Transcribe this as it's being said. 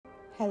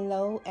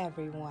Hello,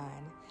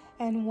 everyone,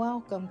 and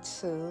welcome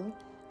to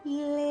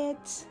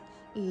Lit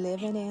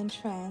Living in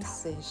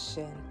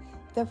Transition,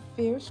 the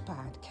Fierce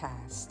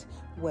podcast,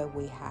 where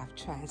we have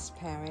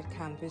transparent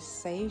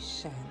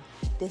conversation,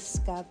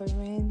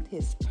 discovering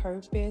His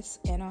purpose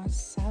in our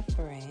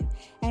suffering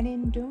and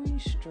enduring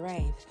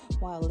strength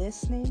while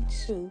listening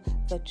to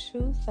the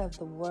truth of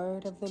the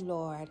Word of the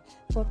Lord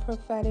for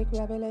prophetic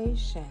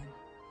revelation.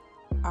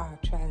 Our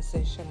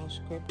transitional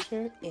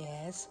scripture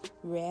is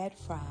read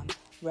from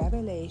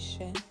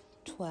Revelation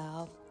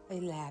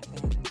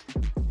 12:11.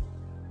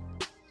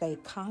 They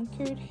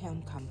conquered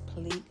him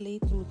completely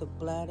through the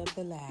blood of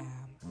the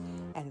Lamb,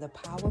 and the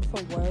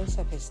powerful words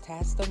of his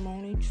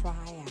testimony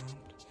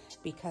triumphed,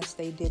 because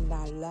they did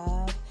not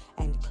love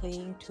and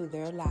cling to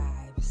their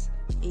lives,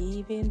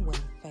 even when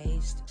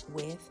faced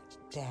with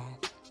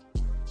death.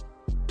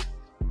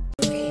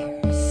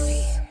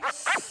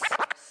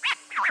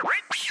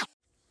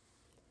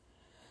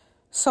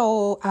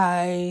 So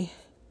I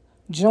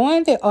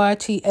joined the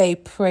RTA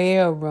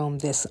prayer room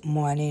this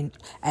morning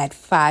at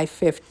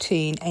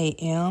 5:15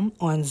 a.m.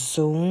 on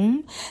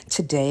Zoom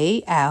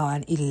today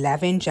on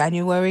 11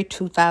 January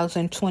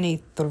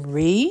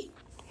 2023.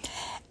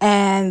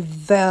 And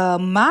the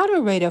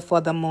moderator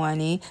for the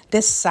morning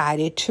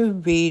decided to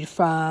read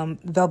from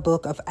the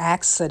book of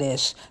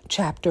Exodus,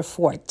 chapter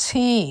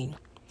 14.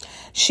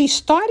 She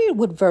started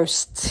with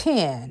verse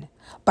 10,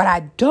 but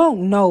I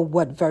don't know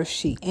what verse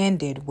she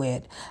ended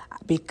with,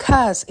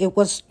 because it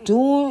was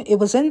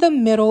in the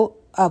middle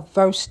of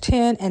verse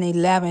 10 and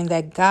 11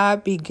 that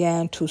God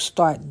began to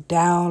start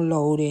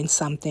downloading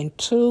something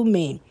to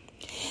me.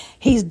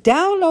 He's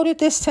downloaded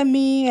this to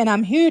me, and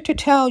I'm here to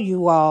tell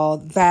you all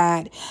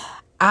that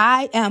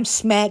I am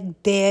smack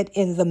dead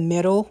in the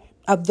middle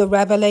of the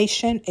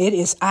revelation. It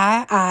is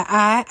I.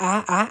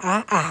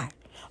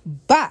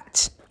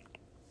 But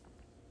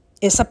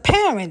it's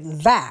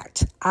apparent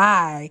that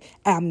I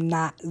am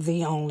not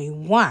the only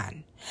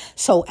one.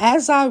 So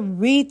as I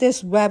read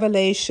this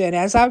revelation,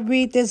 as I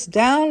read this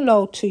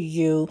download to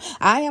you,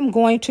 I am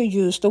going to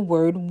use the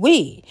word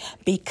we,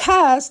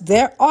 because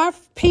there are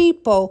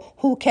people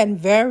who can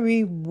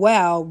very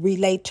well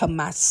relate to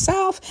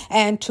myself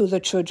and to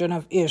the children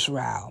of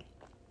Israel.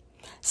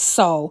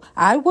 So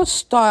I will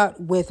start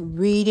with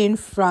reading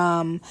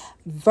from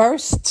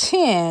verse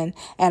 10,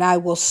 and I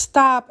will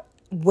stop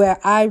where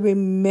I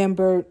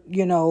remember,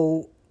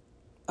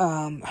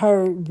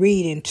 her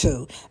reading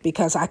to,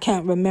 because I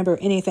can't remember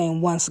anything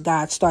once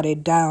God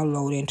started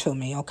downloading to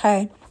me,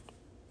 okay?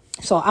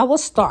 So I will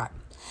start.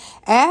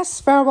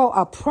 As Pharaoh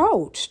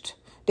approached,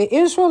 the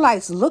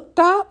Israelites looked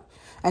up,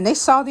 and they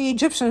saw the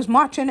Egyptians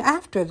marching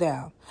after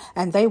them,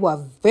 and they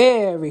were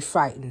very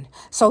frightened.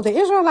 So the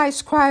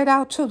Israelites cried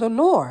out to the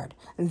Lord.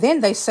 And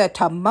then they said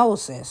to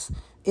Moses,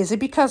 "Is it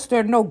because there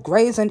are no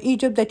graves in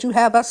Egypt that you've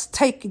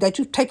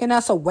taken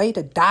us away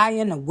to die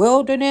in the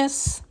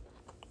wilderness?"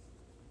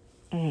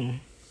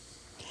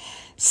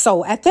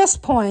 So at this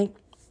point,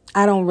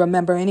 I don't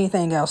remember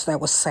anything else that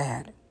was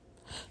said.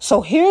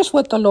 So here's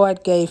what the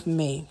Lord gave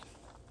me.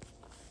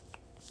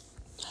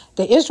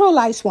 The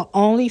Israelites were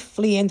only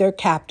fleeing their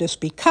captives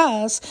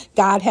because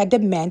God had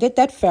demanded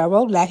that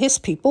Pharaoh let his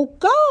people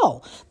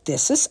go.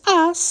 This is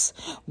us.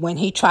 When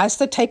he tries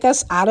to take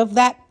us out of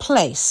that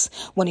place,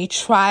 when he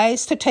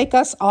tries to take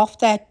us off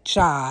that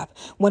job,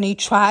 when he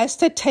tries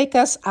to take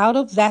us out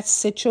of that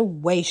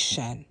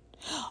situation,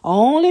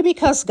 only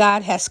because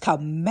God has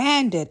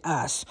commanded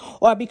us,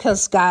 or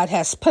because God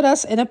has put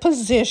us in a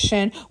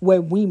position where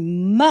we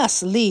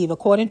must leave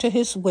according to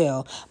his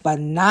will,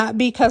 but not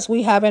because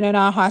we have it in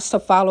our hearts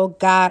to follow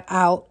God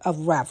out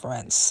of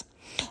reverence.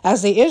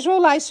 As the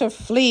Israelites are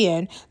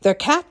fleeing their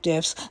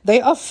captives, they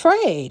are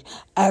afraid.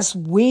 As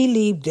we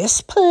leave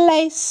this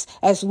place,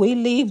 as we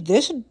leave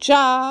this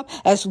job,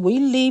 as we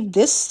leave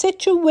this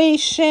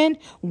situation,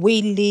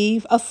 we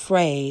leave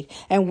afraid.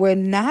 And we're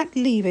not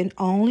leaving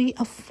only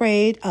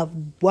afraid of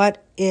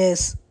what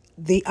is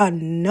the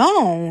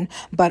unknown,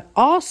 but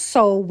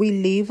also we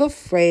leave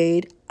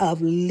afraid of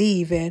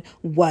leaving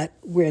what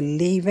we're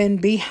leaving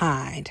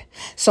behind.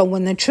 So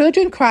when the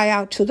children cry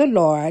out to the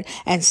Lord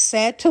and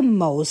said to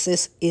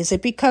Moses, "Is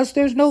it because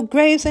there's no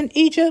graves in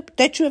Egypt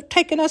that you have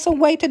taken us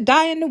away to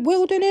die in the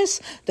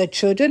wilderness?" The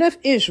children of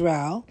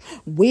Israel,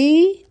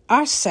 we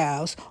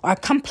ourselves are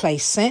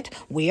complacent.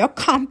 We are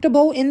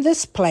comfortable in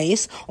this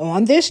place,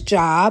 on this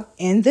job,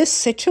 in this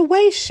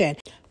situation.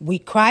 We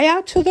cry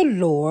out to the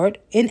Lord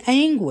in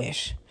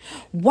anguish.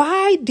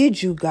 "Why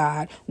did you,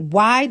 God?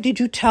 Why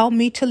did you tell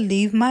me to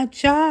leave my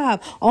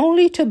job,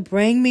 only to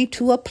bring me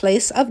to a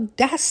place of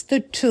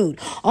destitute,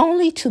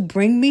 only to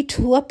bring me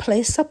to a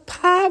place of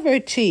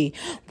poverty?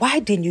 Why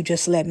didn't you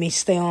just let me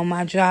stay on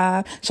my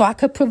job so I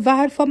could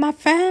provide for my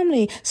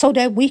family, so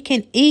that we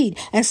can eat,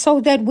 and so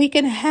that we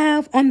can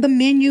have on the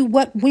menu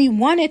what we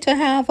wanted to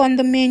have on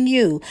the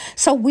menu,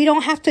 so we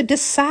don't have to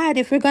decide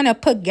if we're going to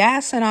put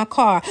gas in our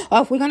car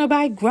or if we're going to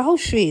buy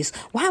groceries?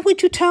 Why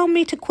would you tell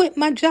me to quit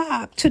my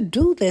job to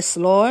do this,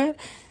 Lord?"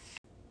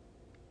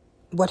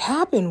 What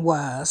happened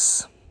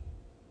was,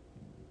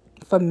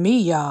 for me,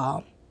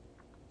 y'all,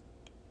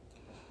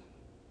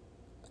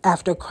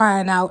 after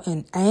crying out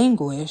in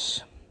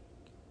anguish,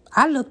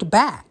 I looked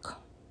back.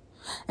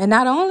 And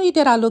not only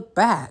did I look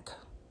back,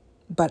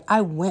 but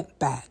I went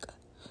back.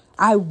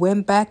 I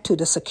went back to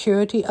the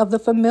security of the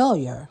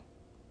familiar,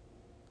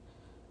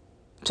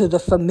 to the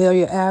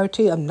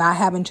familiarity of not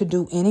having to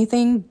do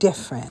anything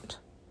different,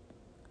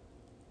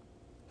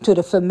 to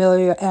the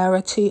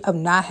familiarity of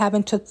not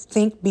having to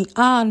think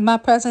beyond my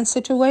present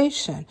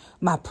situation,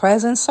 my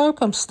present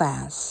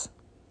circumstance.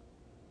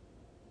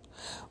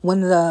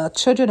 When the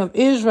children of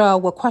Israel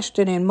were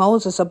questioning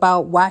Moses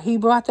about why he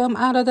brought them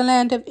out of the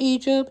land of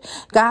Egypt,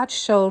 God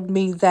showed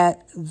me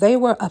that they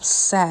were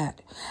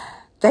upset.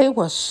 They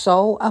were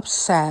so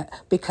upset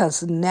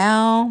because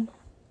now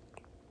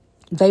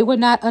they were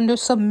not under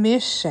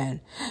submission.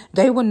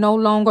 They were no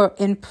longer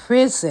in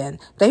prison.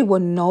 They were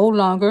no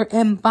longer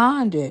in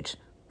bondage.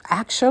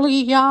 Actually,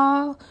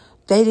 y'all,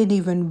 they didn't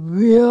even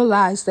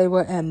realize they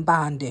were in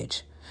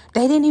bondage.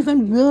 They didn't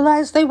even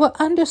realize they were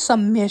under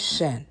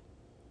submission.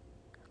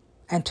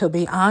 And to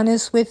be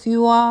honest with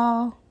you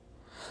all,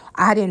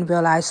 I didn't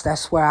realize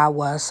that's where I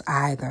was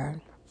either.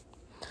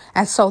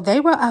 And so they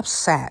were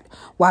upset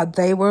while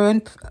they were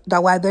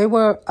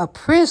a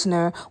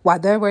prisoner, while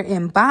they were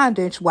in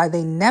bondage, while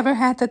they never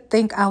had to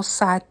think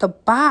outside the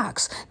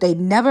box. They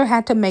never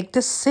had to make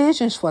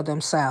decisions for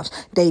themselves.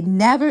 They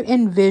never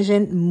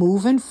envisioned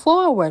moving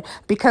forward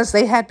because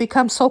they had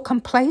become so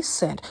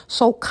complacent,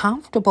 so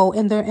comfortable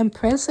in their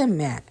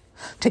imprisonment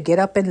to get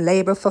up and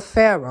labor for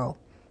Pharaoh.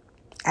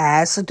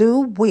 As do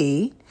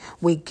we.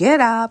 We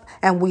get up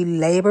and we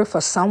labor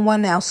for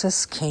someone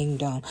else's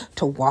kingdom,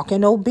 to walk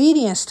in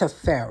obedience to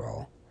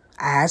Pharaoh.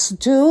 As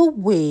do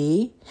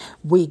we.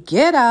 We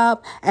get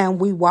up and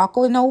we walk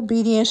in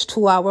obedience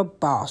to our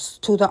boss,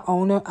 to the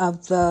owner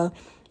of the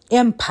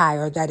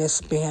empire that is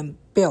being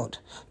built.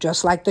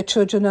 Just like the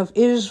children of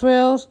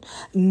Israel,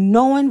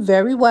 knowing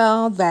very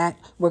well that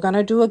we're going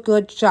to do a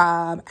good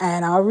job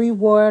and our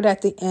reward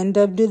at the end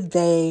of the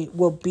day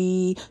will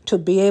be to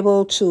be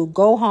able to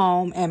go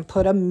home and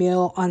put a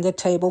meal on the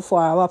table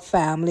for our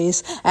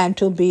families and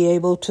to be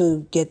able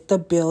to get the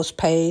bills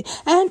paid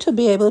and to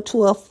be able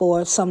to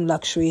afford some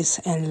luxuries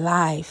in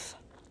life.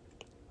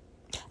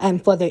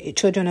 And for the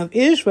children of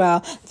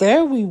Israel,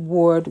 their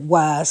reward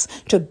was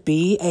to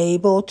be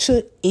able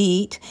to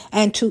eat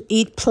and to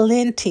eat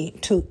plenty,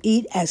 to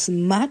eat as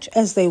much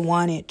as they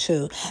wanted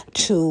to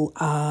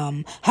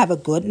have a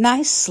good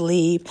night's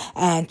sleep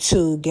and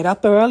to get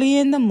up early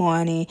in the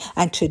morning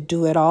and to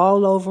do it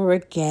all over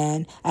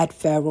again at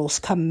Pharaoh's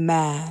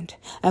command.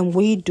 And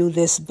we do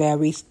this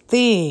very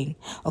thing.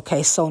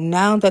 Okay, so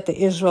now that the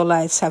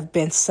Israelites have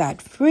been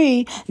set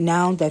free,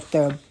 now that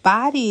their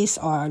bodies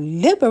are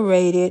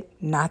liberated,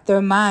 not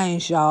their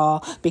minds,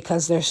 y'all,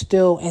 because they're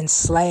still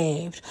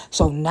enslaved.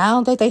 So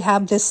now that they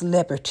have this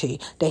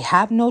liberty, they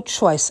have no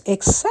choice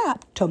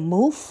except to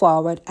move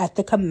forward at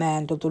the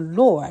command of the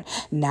Lord.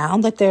 Now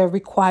that they're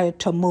required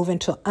to move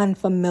into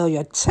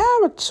unfamiliar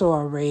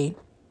territory.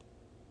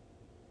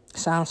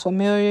 Sounds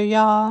familiar,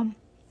 y'all?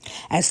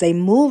 As they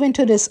move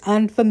into this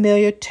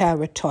unfamiliar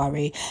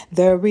territory,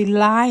 their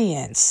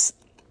reliance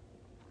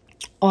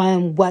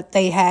on what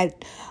they had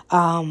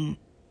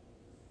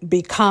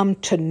become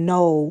to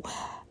know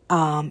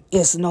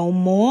is no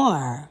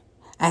more.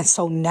 And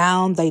so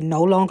now they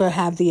no longer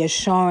have the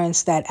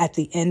assurance that at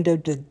the end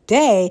of the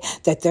day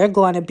that they're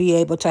going to be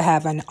able to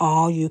have an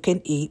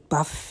all-you-can-eat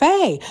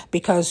buffet.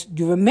 Because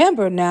you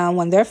remember now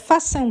when they're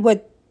fussing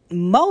with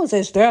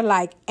Moses, they're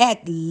like,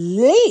 at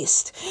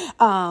least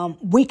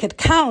we could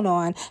count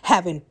on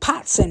having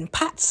pots and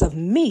pots of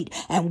meat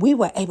and we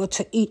were able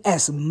to eat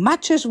as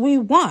much as we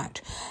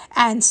want.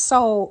 And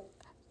so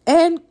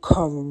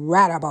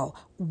incredible.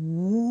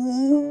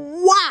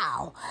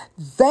 Wow.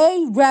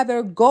 They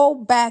rather go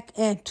back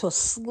into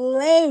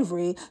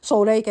slavery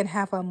so they can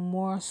have a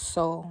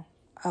morsel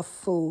of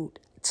food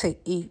to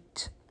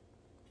eat.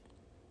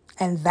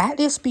 And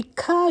that is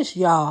because,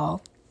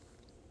 y'all,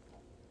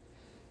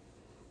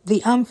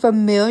 the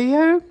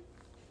unfamiliar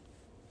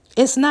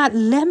is not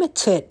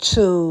limited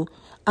to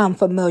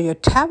unfamiliar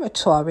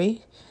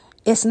territory.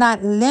 It's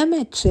not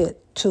limited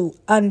to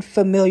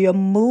unfamiliar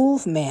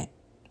movement.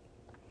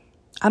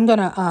 I'm going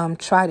to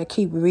try to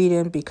keep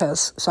reading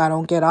so I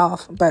don't get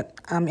off, but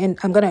I'm going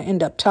to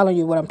end up telling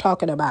you what I'm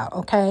talking about,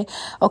 okay?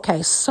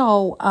 Okay,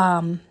 so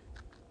and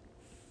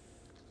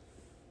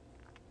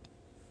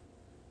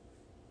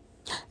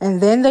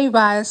then they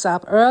rise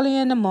up early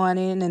in the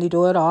morning and they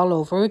do it all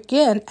over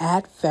again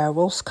at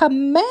Pharaoh's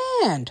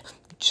command,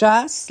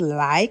 just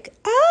like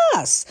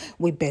us.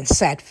 We've been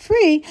set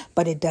free,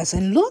 but it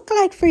doesn't look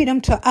like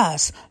freedom to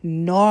us,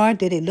 nor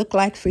did it look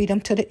like freedom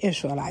to the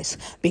Israelites,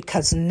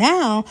 because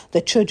now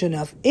the children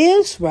of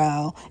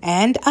Israel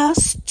and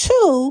us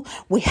too,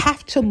 we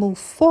have to move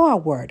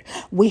forward.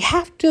 We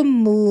have to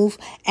move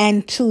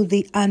into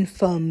the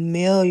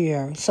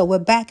unfamiliar. So we're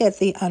back at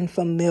the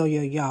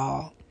unfamiliar,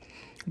 y'all.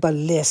 But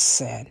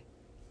listen,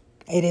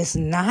 it is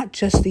not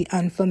just the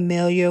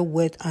unfamiliar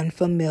with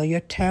unfamiliar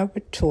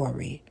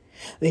territory.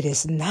 It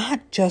is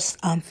not just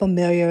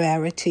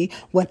unfamiliarity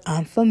with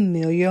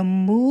unfamiliar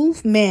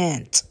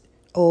movement.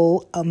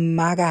 Oh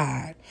my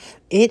God.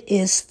 It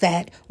is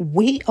that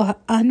we are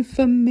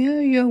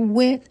unfamiliar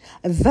with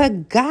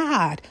the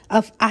God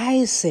of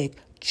Isaac,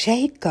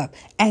 Jacob,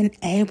 and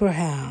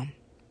Abraham.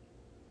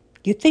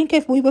 You think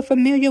if we were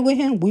familiar with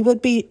him, we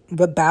would be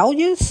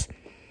rebellious?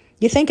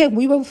 You think if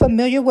we were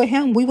familiar with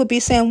him, we would be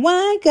saying,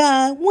 why,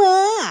 God,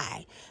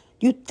 why?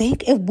 You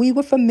think if we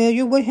were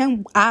familiar with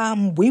him,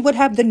 we would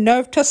have the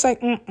nerve to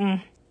say,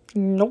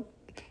 nope.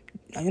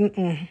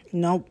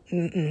 Nope.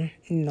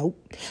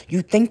 Nope.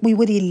 You think we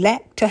would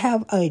elect to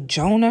have a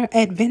Jonah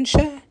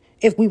adventure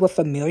if we were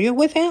familiar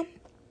with him?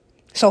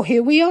 So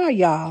here we are,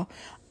 y'all,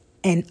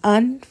 in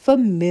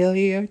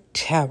unfamiliar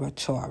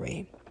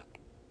territory.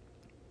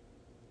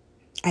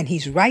 And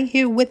he's right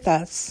here with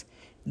us,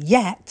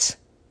 yet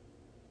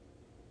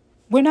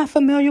we're not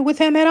familiar with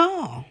him at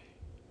all.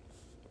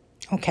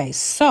 Okay,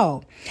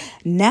 so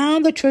now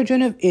the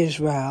children of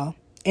Israel,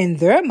 in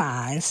their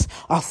minds,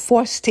 are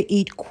forced to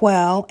eat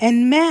quail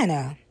and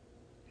manna.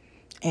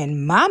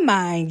 In my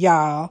mind,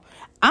 y'all,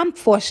 I'm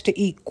forced to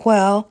eat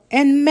quail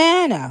and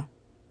manna.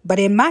 But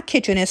in my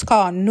kitchen, it's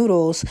called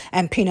noodles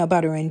and peanut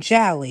butter and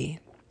jelly.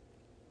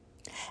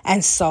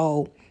 And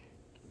so,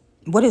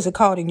 what is it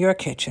called in your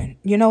kitchen?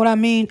 You know what I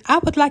mean? I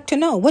would like to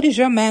know, what does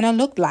your manna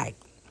look like?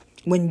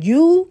 When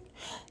you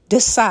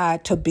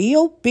decide to be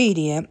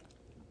obedient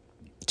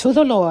to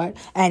the Lord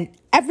and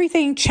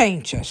everything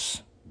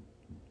changes.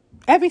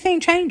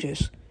 Everything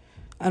changes.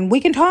 And we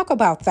can talk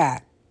about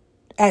that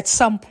at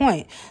some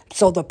point.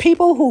 So the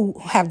people who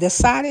have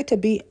decided to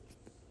be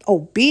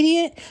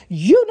obedient,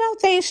 you know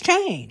things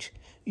change.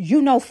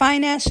 You know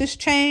finances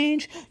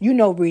change. You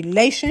know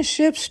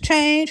relationships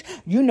change.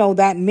 You know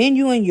that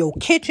menu in your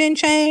kitchen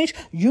change.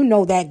 You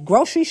know that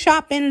grocery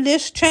shopping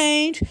list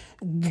change.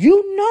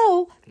 You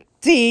know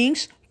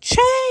things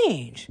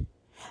change.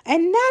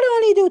 And not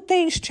only do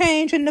things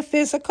change in the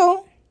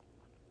physical,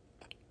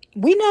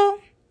 we know.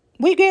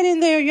 We get in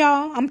there,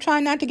 y'all. I'm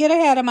trying not to get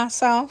ahead of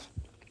myself.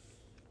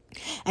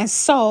 And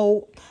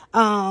so,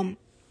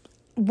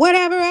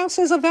 whatever else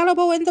is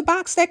available in the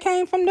box that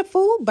came from the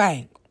food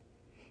bank.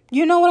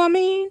 You know what I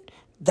mean?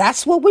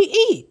 That's what we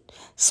eat.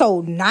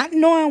 So not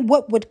knowing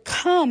what would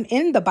come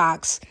in the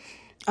box,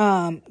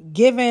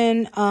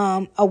 given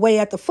away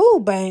at the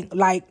food bank,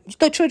 like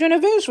the children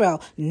of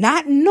Israel,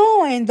 not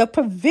knowing the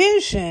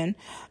provision,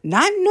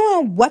 not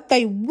knowing what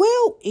they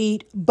will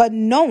eat, but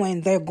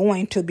knowing they're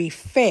going to be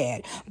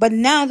fed. But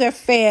now they're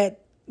fed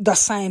the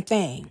same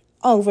thing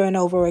over and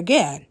over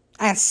again.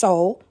 And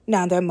so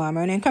now they're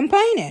murmuring and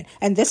complaining.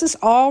 And this is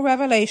all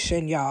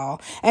revelation, y'all.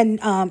 And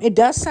it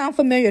does sound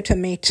familiar to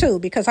me, too,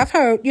 because I've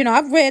heard,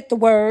 I've read the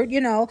word,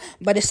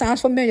 but it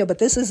sounds familiar. But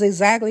this is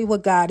exactly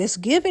what God is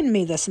giving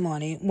me this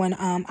morning when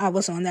I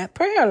was on that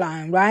prayer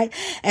line, right?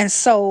 And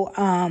so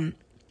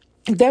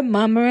they're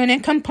murmuring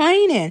and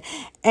complaining.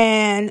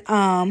 And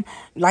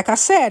like I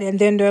said, and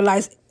then they're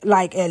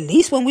like, at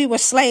least when we were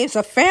slaves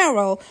of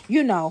Pharaoh,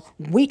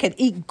 we could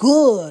eat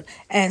good.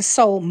 And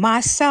so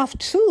myself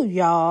too,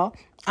 y'all,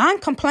 I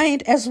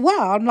complained as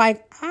well. I'm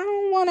like, I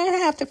don't want to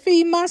have to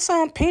feed my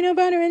son peanut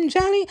butter and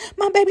jelly.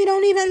 My baby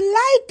don't even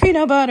like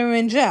peanut butter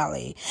and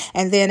jelly.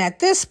 And then at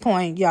this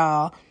point,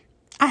 y'all,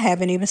 I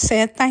haven't even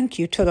said thank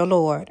you to the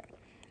Lord.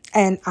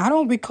 And I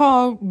don't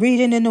recall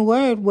reading in the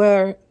word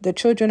where the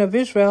children of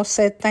Israel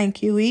said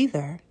thank you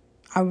either.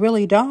 I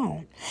really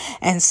don't.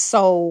 And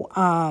so,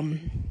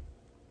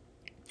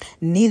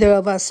 neither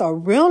of us are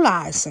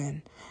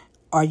realizing.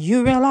 Are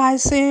you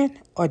realizing,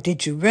 or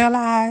did you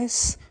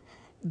realize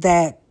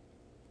that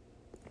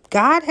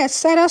God has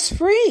set us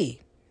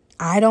free?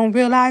 I don't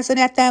realize it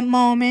at that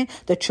moment.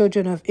 The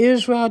children of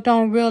Israel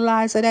don't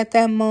realize it at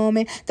that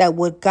moment, that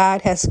what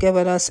God has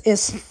given us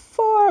is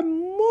far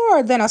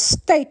more than a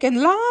steak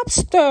and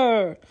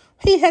lobster.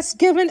 He has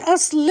given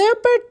us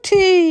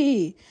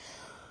liberty.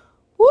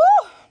 Woo!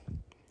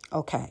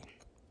 Okay,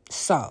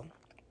 so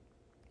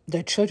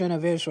the children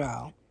of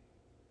Israel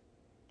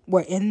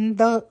were in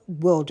the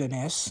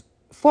wilderness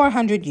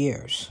 400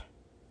 years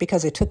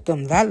because it took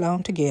them that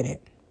long to get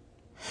it.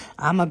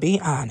 I'm going to be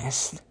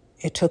honest.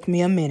 It took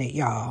me a minute,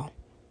 y'all.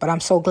 But I'm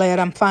so glad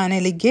I'm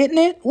finally getting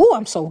it. Ooh,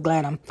 I'm so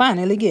glad I'm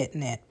finally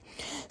getting it.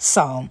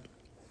 So,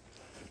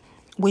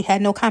 we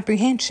had no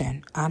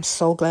comprehension. I'm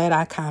so glad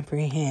I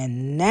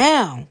comprehend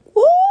now.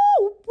 Woo!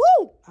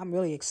 Woo! I'm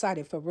really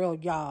excited for real,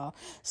 y'all.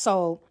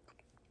 So,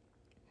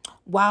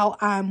 while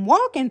I'm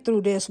walking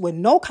through this with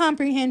no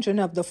comprehension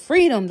of the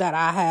freedom that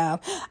I have,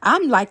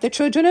 I'm like the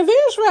children of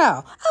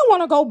Israel. I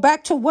want to go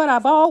back to what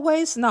I've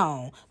always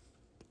known.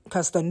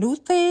 Because the new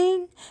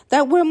thing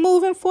that we're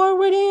moving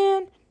forward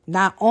in,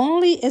 not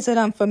only is it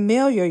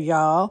unfamiliar,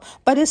 y'all,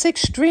 but it's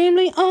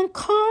extremely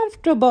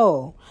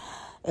uncomfortable.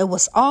 It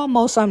was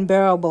almost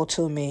unbearable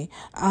to me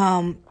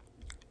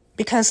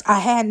because I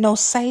had no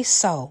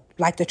say-so,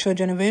 like the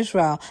children of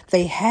Israel.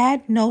 They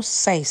had no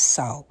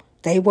say-so.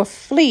 They were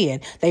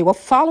fleeing. They were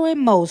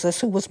following Moses,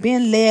 who was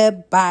being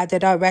led by the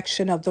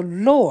direction of the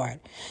Lord.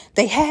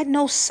 They had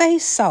no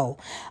say-so.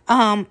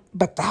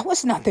 But that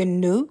was nothing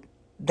new.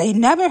 They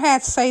never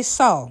had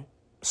say-so.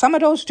 Some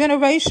of those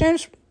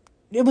generations,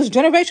 it was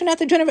generation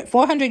after generation.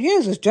 400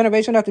 years is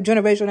generation after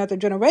generation after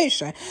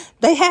generation.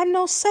 They had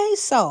no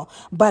say-so.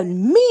 But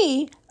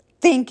me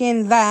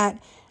thinking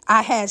that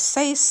I had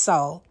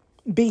say-so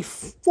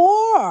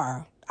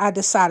before I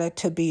decided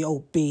to be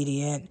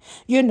obedient.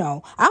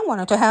 I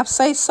wanted to have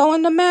say-so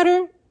in the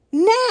matter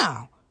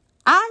now.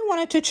 I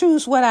wanted to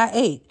choose what I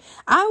ate.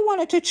 I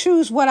wanted to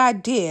choose what I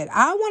did.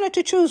 I wanted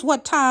to choose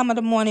what time of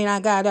the morning I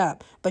got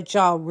up. But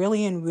y'all,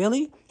 really and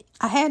really,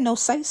 I had no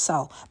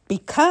say-so,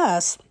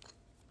 because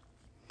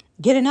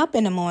getting up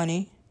in the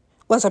morning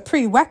was a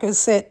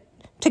prerequisite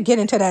to get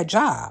into that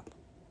job,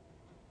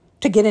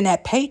 to get in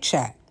that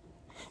paycheck.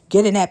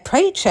 Getting that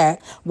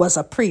paycheck was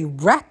a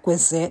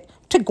prerequisite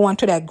to going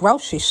to that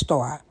grocery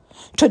store,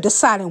 to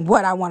deciding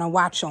what I want to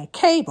watch on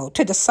cable,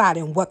 to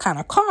deciding what kind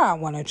of car I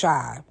want to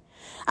drive.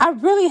 I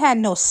really had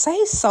no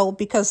say-so,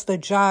 because the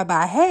job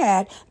I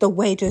had, the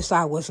wages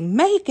I was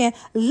making,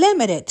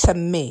 limited to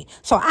me.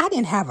 So I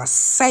didn't have a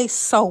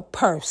say-so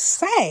per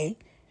se.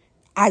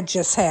 I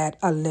just had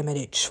a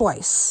limited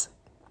choice.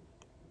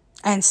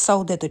 And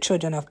so did the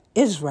children of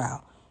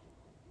Israel.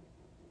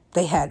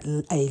 They had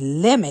a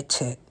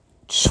limited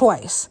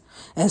choice.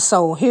 And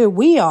so here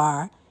we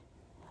are,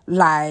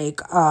 like,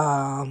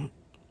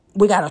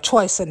 we got a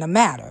choice in the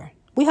matter.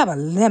 We have a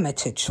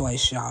limited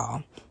choice,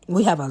 y'all.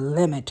 We have a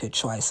limited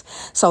choice.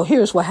 So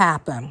here's what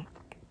happened.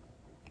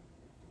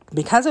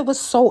 Because it was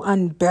so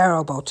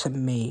unbearable to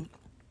me,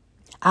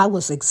 I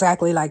was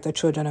exactly like the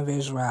children of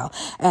Israel.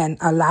 And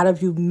a lot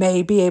of you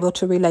may be able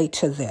to relate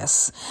to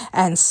this.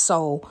 And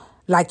so,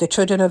 like the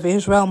children of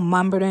Israel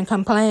murmured and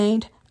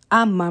complained,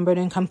 I murmured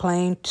and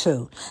complained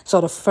too. So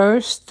the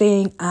first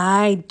thing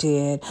I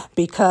did,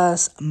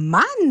 because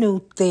my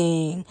new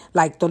thing,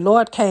 like the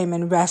Lord came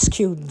and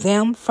rescued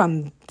them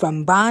from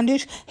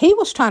bondage, he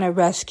was trying to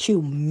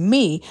rescue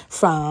me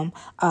from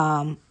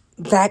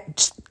that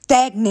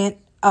stagnant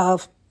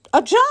of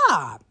a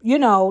job.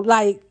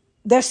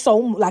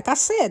 Like I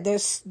said,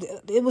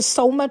 it was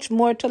so much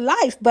more to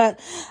life, but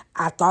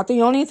I thought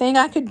the only thing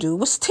I could do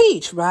was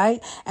teach, right?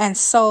 And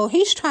so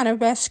he's trying to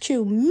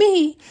rescue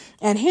me,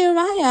 and here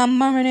I am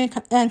murmuring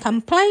and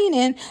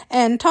complaining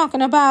and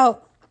talking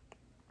about,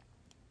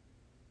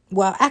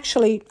 well,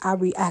 actually, I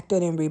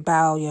reacted in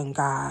rebellion,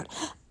 God.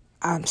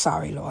 I'm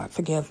sorry, Lord,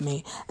 forgive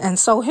me. And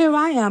so here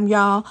I am,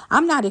 y'all.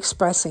 I'm not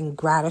expressing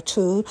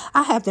gratitude.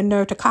 I have the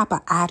nerve to cop an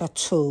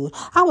attitude.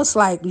 I was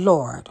like,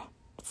 Lord,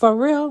 for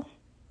real?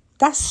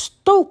 That's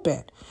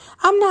stupid.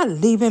 I'm not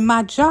leaving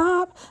my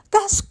job.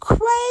 That's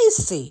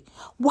crazy.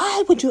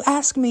 Why would you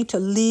ask me to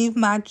leave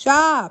my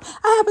job?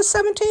 I have a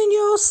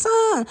 17-year-old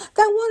son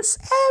that wants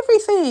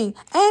everything,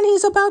 and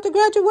he's about to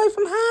graduate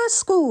from high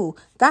school.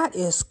 That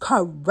is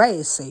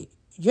crazy.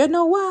 You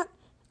know what?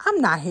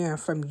 I'm not hearing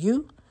from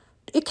you.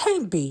 It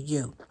can't be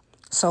you.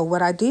 So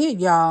what I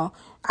did, y'all,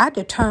 I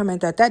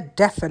determined that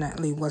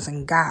definitely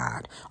wasn't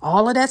God.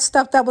 All of that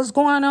stuff that was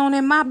going on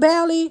in my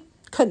belly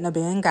couldn't have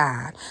been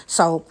God.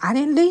 So I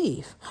didn't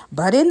leave.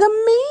 But in the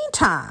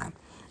meantime,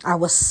 I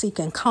was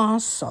seeking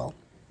counsel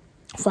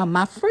from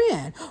my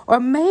friend. Or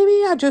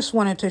maybe I just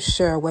wanted to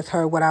share with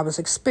her what I was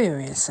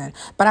experiencing.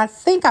 But I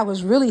think I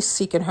was really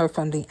seeking her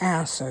from the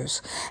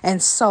answers.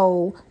 And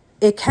so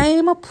it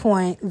came a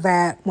point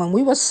that when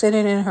we were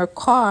sitting in her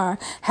car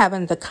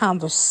having the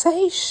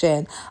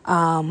conversation,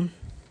 I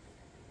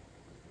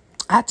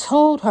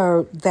told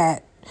her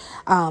that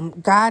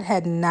God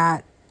had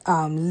not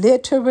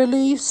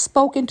literally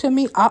spoken to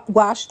me.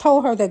 I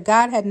told her that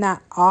God had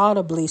not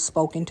audibly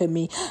spoken to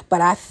me,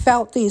 but I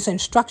felt these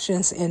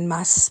instructions in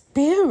my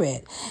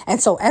spirit.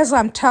 And so as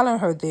I'm telling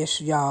her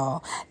this,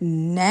 y'all,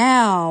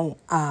 now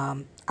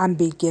I'm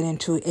beginning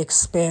to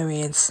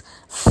experience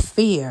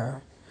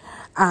fear.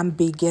 I'm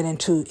beginning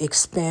to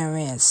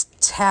experience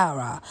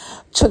terror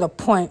to the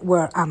point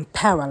where I'm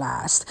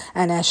paralyzed.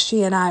 And as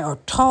she and I are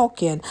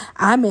talking,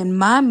 I'm in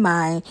my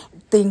mind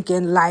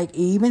thinking like,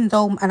 even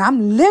though, and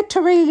I'm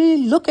literally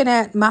looking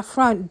at my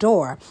front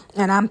door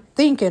and I'm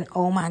thinking,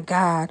 oh my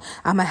God,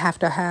 I'm going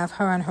to have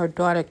her and her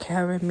daughter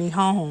carry me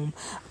home,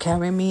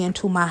 carry me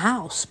into my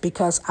house,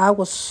 because I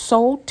was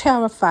so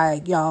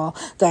terrified, y'all,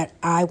 that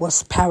I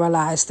was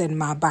paralyzed in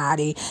my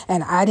body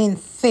and I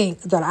didn't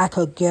think that I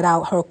could get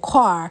out her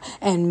car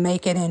and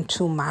make it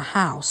into my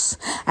house.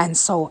 And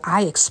so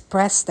I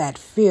expressed that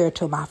fear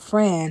to my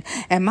friend,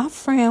 and my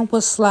friend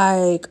was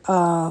like,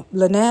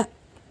 Lynette,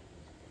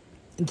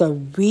 the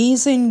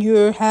reason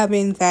you're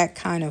having that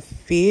kind of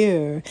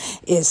fear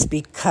is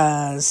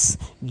because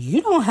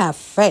you don't have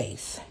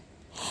faith.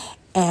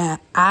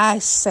 And I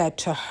said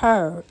to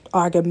her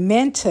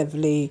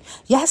argumentatively,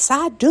 yes,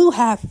 I do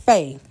have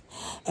faith.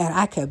 And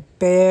I could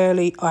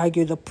barely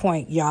argue the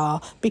point,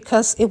 y'all,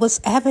 because it was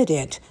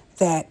evident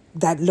that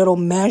that little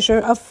measure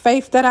of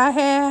faith that I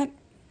had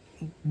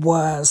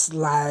was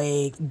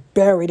like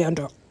buried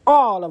under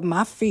all of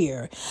my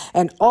fear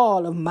and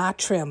all of my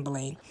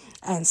trembling.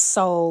 And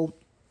so,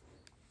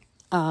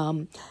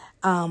 I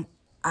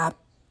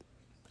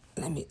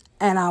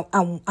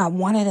I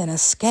wanted an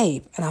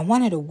escape and I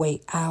wanted a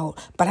way out,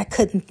 but I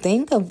couldn't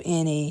think of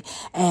any.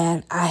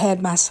 And I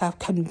had myself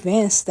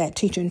convinced that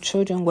teaching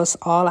children was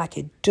all I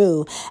could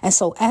do. And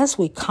so as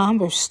we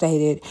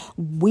conversated,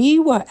 we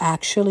were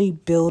actually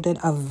building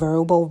a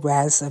verbal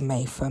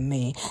resume for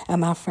me.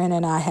 And my friend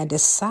and I had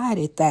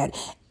decided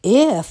that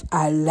if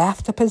I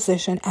left the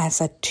position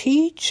as a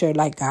teacher,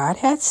 like God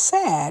had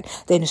said,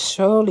 then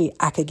surely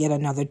I could get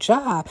another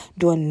job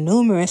doing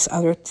numerous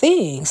other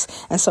things.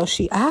 And so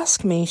she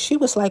asked me, she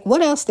was like,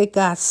 what else did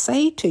God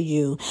say to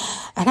you?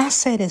 And I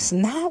said, it's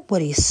not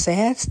what he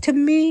says to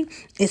me.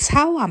 It's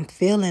how I'm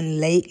feeling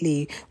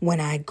lately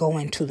when I go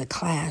into the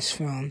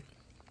classroom.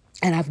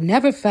 And I've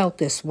never felt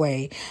this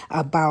way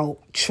about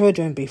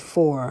children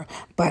before,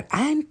 but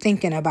I'm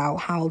thinking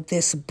about how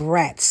this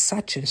brat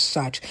such and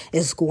such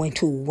is going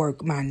to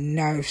work my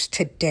nerves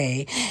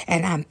today.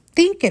 And I'm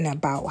thinking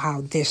about how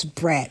this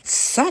brat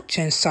such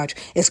and such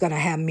is going to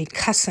have me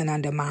cussing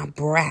under my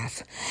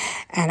breath.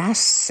 And I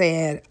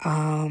said,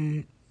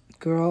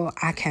 girl,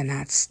 I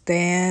cannot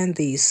stand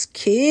these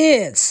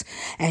kids.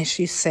 And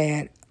she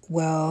said,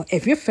 well,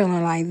 if you're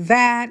feeling like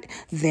that,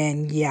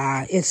 then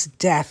yeah, it's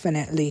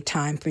definitely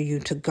time for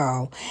you to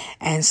go.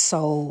 And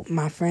so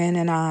my friend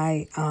and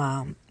I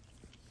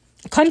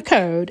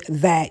concurred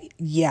that,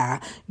 yeah,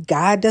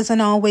 God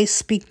doesn't always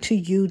speak to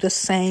you the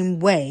same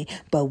way,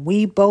 but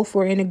we both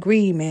were in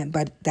agreement,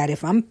 but that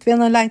if I'm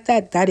feeling like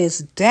that, that is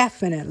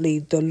definitely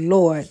the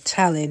Lord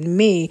telling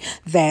me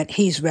that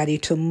he's ready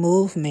to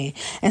move me.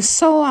 And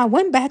so I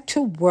went back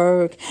to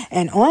work,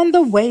 and on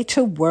the way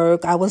to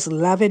work, I was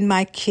loving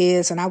my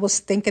kids, and I was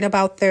thinking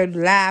about their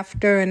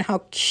laughter and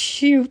how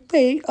cute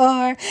they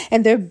are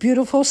and their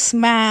beautiful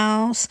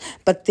smiles.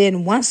 But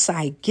then once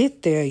I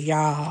get there,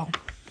 y'all,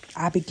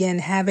 I began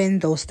having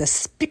those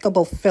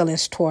despicable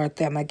feelings toward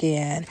them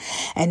again.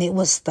 And it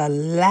was the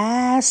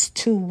last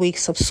 2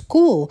 weeks of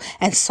school.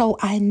 And so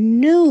I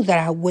knew that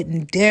I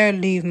wouldn't dare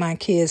leave my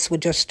kids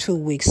with just 2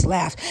 weeks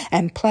left.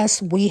 And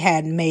plus, we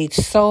had made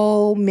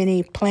so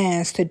many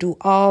plans to do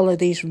all of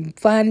these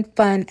fun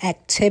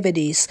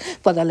activities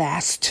for the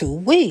last 2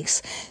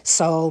 weeks.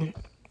 So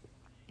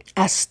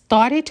I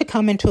started to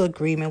come into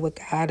agreement with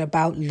God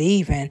about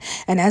leaving.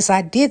 And as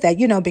I did that,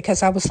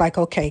 because I was like,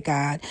 okay,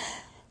 God,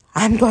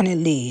 I'm going to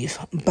leave,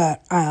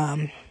 but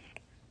I'm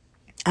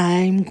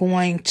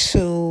going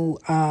to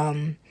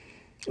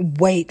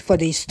wait for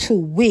these 2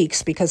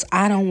 weeks because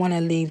I don't want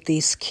to leave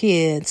these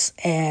kids.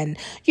 And,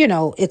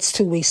 it's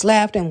 2 weeks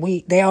left and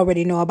they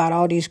already know about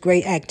all these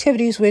great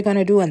activities we're going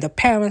to do and the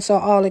parents are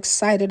all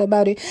excited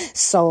about it.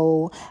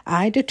 So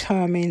I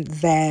determined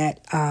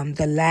that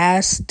the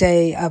last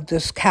day of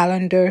this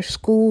calendar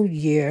school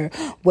year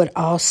would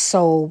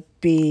also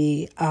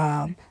be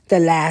the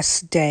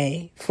last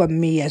day for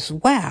me as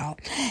well.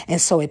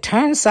 And so it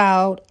turns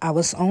out I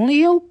was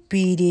only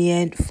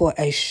obedient for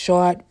a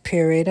short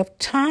period of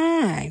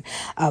time,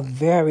 a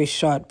very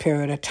short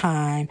period of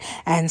time.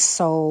 And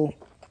so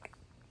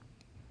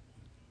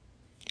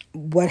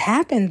what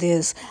happened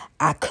is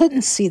I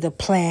couldn't see the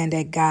plan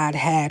that God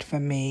had for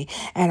me.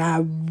 And I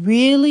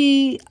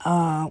really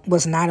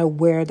was not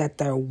aware that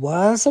there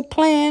was a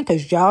plan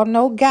because y'all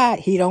know God,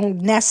 he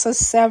don't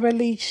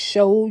necessarily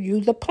show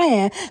you the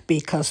plan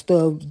because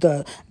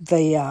the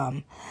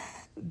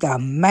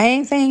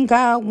main thing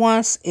God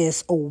wants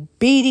is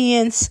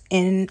obedience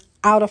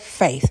out of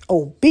faith,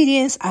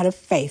 obedience out of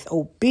faith,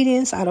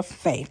 obedience out of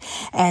faith.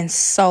 And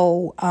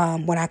so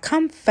when I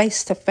come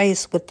face to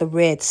face with the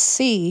Red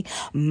Sea,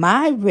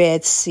 my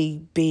Red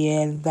Sea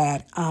being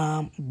that,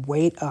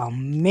 wait a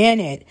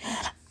minute,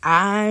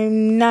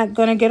 I'm not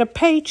going to get a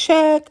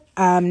paycheck.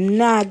 I'm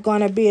not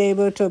going to be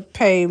able to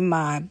pay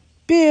my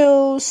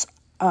bills.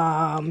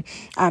 I'm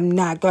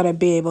not going to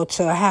be able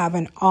to have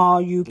an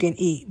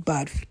all-you-can-eat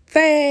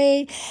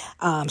buffet.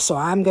 So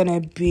I'm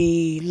going to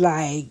be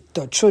like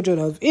the children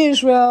of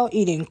Israel,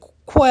 eating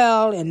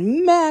quail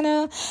and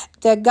manna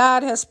that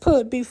God has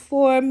put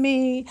before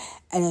me,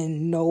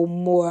 and no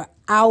more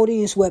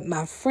outings with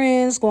my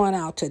friends, going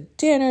out to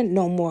dinner,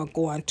 no more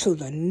going to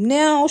the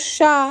nail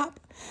shop.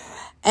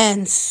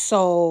 And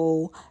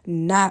so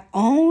not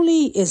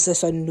only is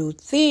this a new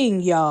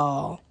thing,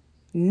 y'all,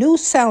 new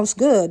sounds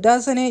good,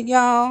 doesn't it,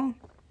 y'all?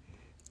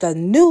 The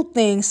new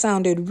thing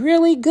sounded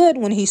really good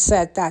when he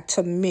said that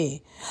to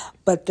me.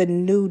 But the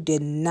new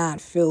did not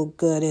feel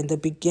good in the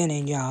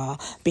beginning, y'all,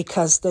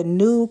 because the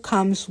new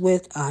comes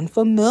with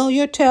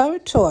unfamiliar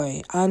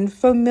territory,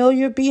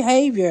 unfamiliar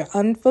behavior,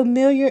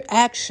 unfamiliar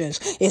actions.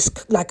 It's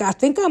like, I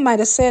think I might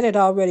have said it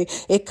already.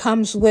 It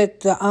comes with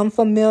the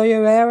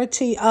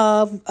unfamiliarity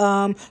of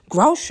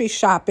grocery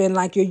shopping.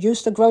 Like you're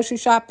used to grocery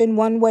shopping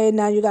one way,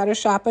 now you got to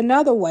shop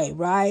another way,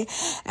 right?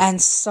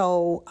 And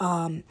so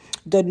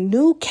the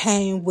new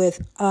came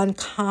with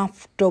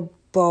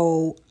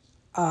uncomfortable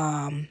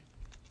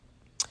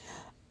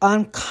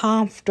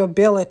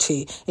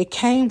uncomfortability. It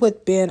came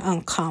with being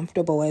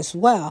uncomfortable as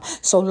well.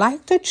 So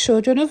like the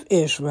children of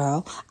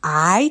Israel,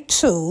 I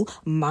too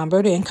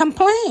murmured and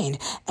complained.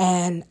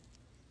 And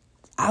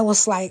I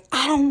was like,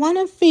 I don't want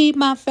to feed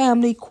my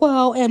family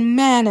quail and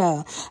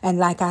manna. And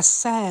like I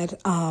said,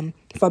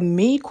 for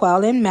me,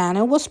 quail and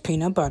manna was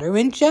peanut butter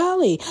and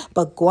jelly.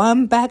 But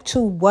going back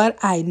to what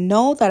I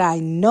know that I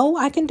know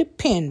I can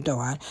depend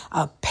on,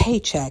 a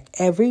paycheck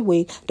every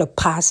week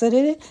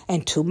deposited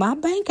into my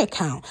bank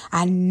account.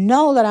 I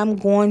know that I'm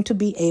going to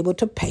be able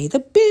to pay the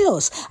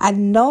bills. I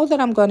know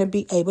that I'm going to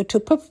be able to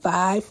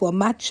provide for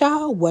my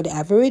child,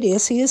 whatever it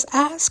is he is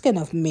asking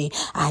of me.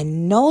 I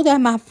know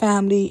that my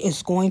family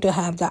is going to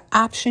have the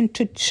option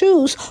to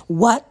choose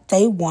what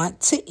they want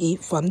to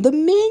eat from the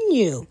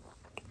menu,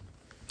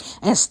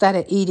 instead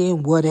of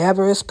eating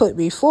whatever is put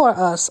before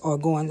us or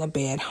going to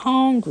bed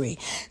hungry.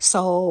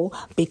 So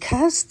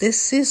because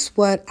this is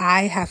what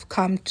I have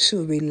come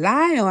to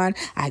rely on,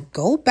 I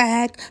go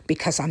back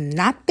because I'm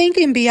not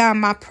thinking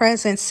beyond my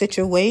present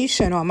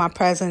situation or my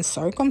present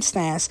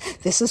circumstance.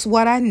 This is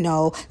what I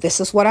know. This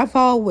is what I've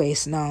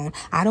always known.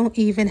 I don't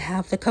even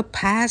have the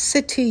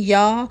capacity,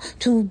 y'all,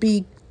 to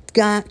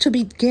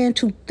begin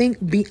to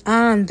think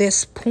beyond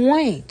this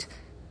point.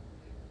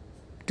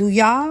 Do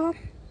y'all?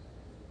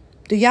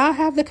 Do y'all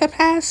have the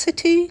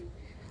capacity?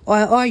 Or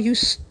are you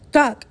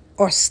stuck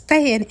or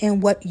staying in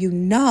what you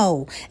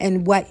know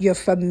and what you're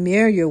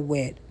familiar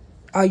with?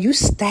 Are you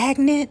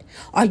stagnant?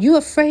 Are you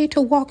afraid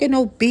to walk in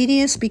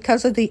obedience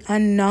because of the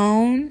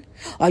unknown?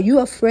 Are you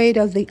afraid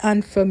of the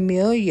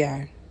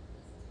unfamiliar?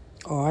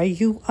 Are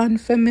you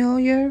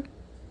unfamiliar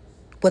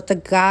with the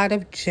God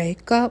of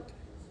Jacob?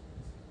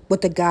 With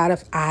the God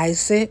of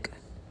Isaac?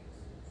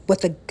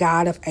 With the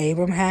God of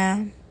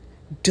Abraham?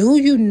 Do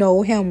you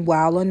know him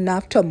well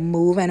enough to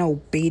move in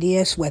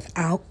obedience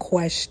without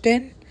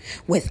question,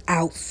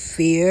 without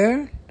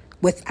fear,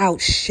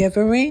 without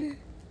shivering?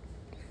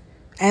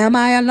 Am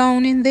I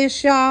alone in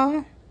this,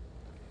 y'all?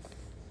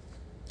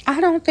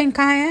 I don't think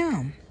I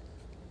am.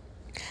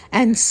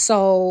 And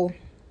so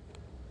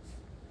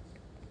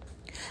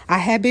I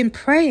had been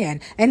praying.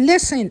 And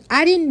listen,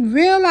 I didn't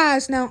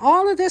realize now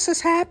all of this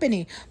is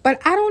happening,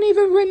 but I don't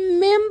even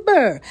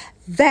remember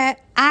that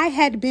I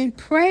had been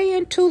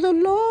praying to the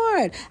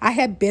Lord. I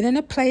had been in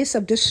a place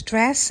of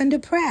distress and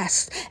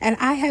depressed. And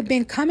I had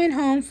been coming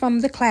home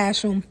from the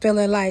classroom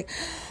feeling like,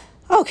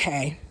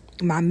 okay,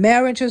 my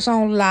marriage is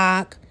on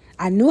lock.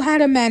 I knew how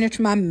to manage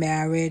my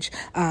marriage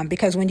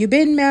because when you've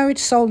been married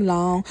so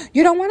long,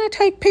 you don't want to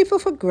take people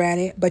for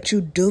granted, but you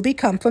do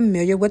become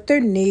familiar with their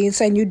needs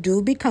and you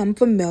do become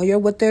familiar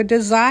with their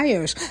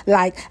desires.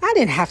 Like, I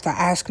didn't have to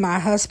ask my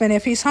husband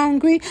if he's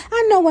hungry.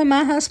 I know when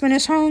my husband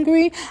is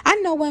hungry. I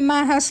know when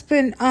my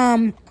husband,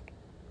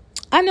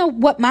 I know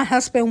what my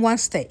husband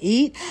wants to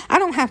eat. I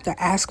don't have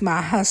to ask my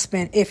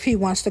husband if he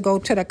wants to go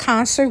to the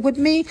concert with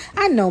me.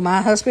 I know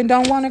my husband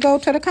don't want to go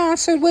to the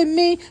concert with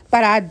me,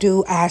 but I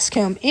do ask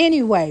him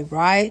anyway,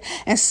 right?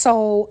 And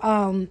so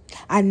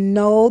I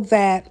know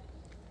that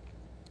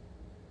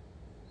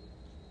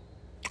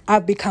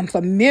I've become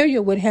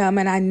familiar with him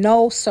and I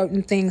know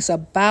certain things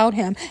about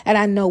him and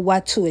I know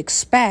what to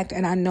expect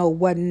and I know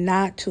what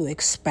not to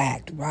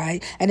expect,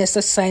 right? And it's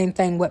the same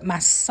thing with my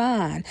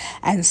son.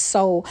 And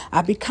so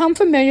I become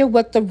familiar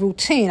with the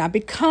routine. I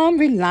become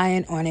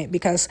reliant on it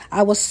because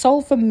I was so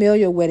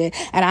familiar with it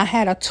and I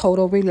had a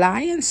total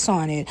reliance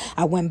on it.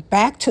 I went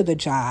back to the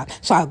job.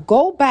 So I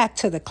go back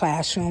to the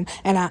classroom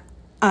and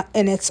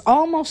and it's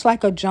almost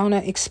like a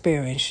Jonah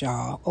experience,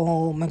 y'all.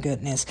 Oh, my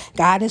goodness.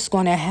 God is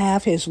going to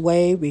have his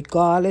way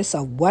regardless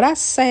of what I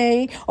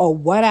say or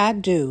what I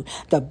do.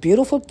 The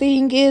beautiful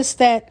thing is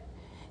that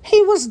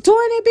he was doing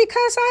it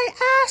because I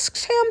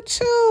asked him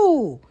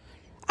to.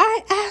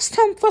 I asked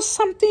him for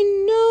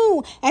something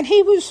new, and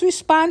he was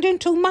responding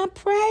to my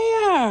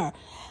prayer.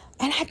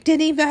 And I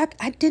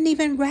didn't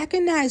even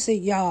recognize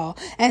it, y'all.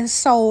 And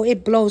so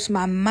it blows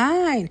my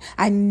mind.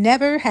 I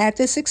never had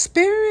this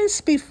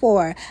experience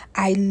before.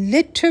 I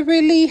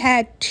literally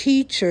had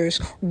teachers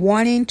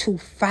wanting to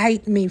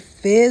fight me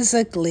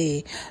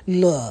physically.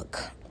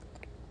 Look,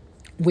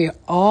 we're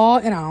all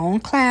in our own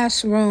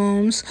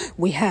classrooms.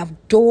 We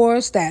have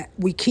doors that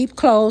we keep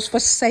closed for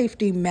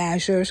safety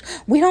measures.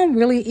 We don't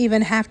really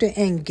even have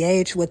to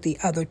engage with the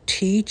other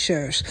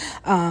teachers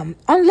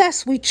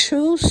unless we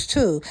choose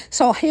to.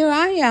 So here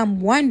I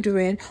am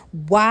wondering,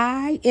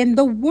 why in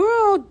the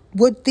world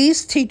would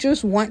these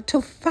teachers want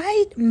to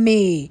fight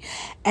me?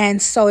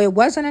 And so it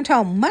wasn't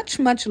until much,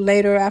 much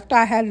later after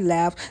I had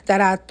left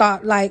that I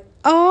thought like,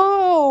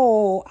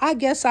 oh, I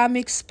guess I'm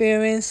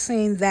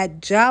experiencing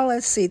that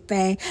jealousy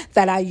thing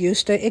that I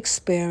used to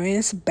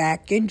experience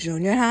back in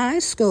junior high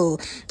school.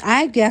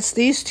 I guess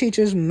these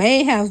teachers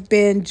may have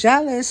been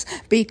jealous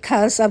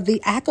because of the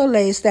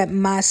accolades that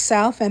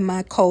myself and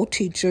my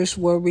co-teachers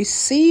were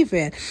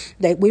receiving.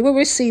 That we were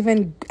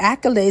receiving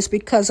accolades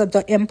because of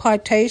the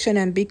impartation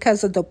and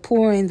because of the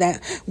pouring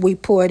that we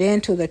poured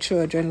into the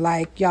children.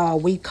 Like, y'all,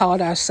 we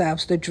called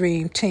ourselves the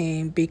Dream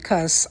Team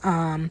because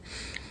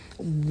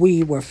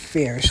we were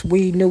fierce.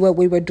 We knew what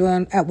we were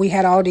doing. We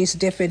had all these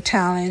different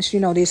talents.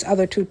 These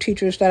other two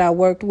teachers that I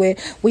worked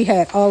with, we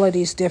had all of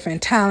these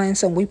different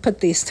talents, and we put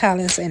these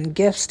talents and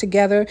gifts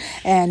together,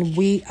 and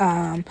we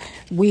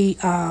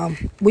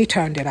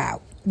turned it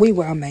out. We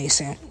were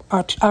amazing.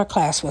 Our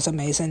class was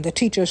amazing. The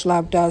teachers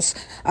loved us.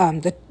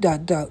 The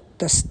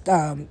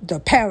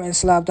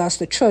parents loved us.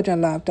 The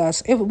children loved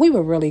us. We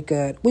were really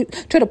good.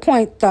 To the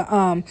point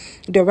the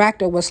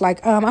director was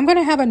like, I'm going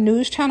to have a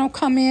news channel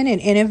come in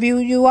and interview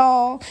you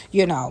all.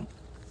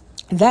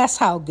 That's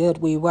how good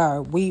we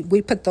were.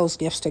 We put those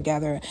gifts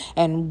together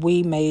and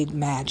we made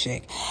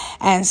magic.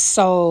 And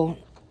so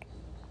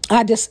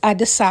I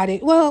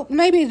decided, well,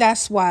 maybe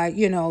that's why,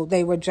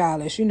 they were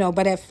jealous,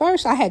 but at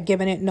first I had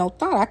given it no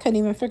thought. I couldn't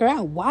even figure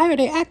out, why are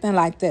they acting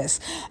like this?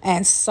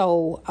 And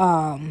so,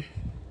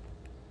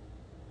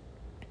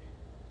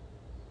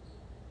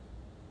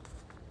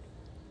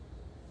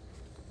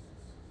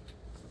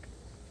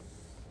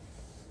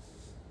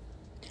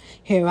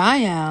 here I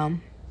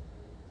am,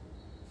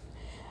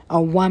 a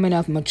woman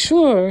of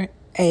mature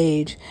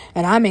age,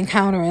 and I'm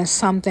encountering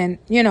something,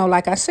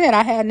 like I said,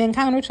 I hadn't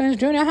encountered since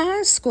junior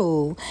high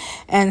school.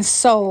 And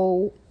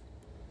so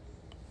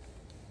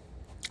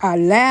I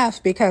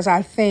laugh because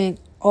I think,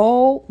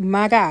 oh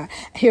my God,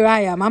 here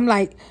I am. I'm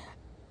like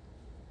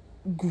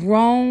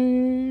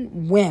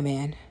grown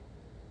women,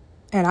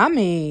 and I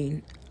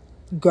mean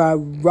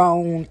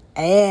grown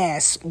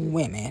ass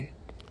women,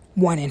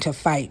 wanting to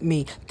fight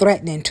me,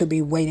 threatening to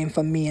be waiting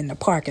for me in the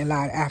parking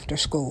lot after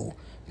school.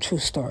 True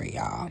story,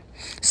 y'all.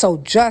 So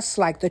just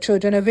like the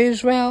children of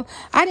Israel,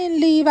 I didn't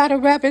leave out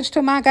of reverence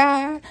to my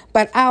God,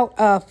 but out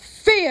of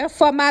fear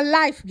for my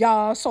life,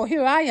 y'all. So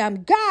here I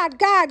am. God,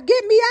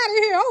 get me out of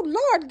here. Oh,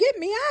 Lord, get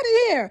me out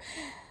of here.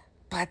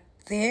 But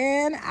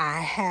then I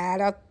had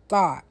a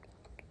thought.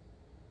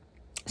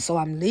 So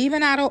I'm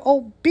leaving out of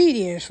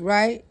obedience,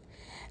 right?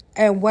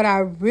 And what I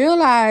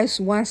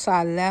realized once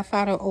I left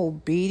out of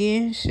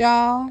obedience,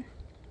 y'all,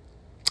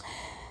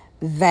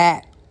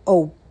 that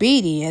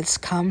obedience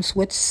comes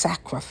with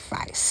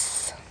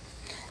sacrifice.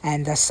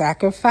 And the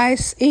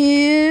sacrifice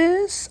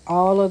is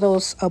all of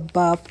those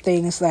above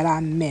things that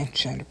I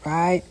mentioned,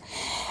 right?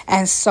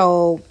 And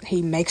so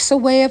he makes a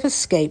way of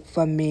escape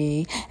for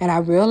me. And I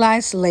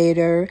realized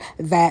later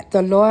that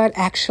the Lord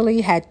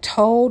actually had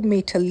told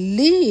me to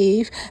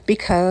leave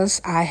because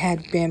I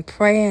had been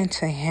praying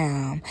to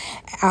him.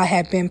 I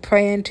had been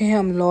praying to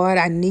him, Lord,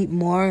 I need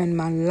more in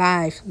my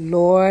life.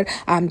 Lord,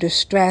 I'm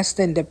distressed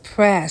and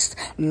depressed.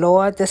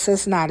 Lord, this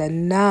is not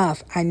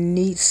enough. I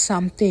need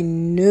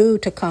something new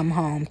to come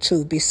home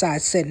to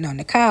besides sitting on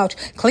the couch,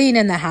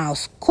 cleaning the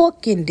house,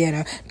 cooking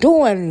dinner,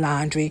 doing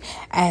laundry.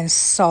 And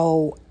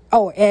so,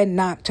 and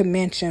not to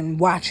mention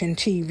watching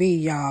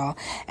TV, y'all.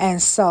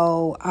 And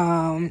so,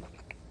 I'm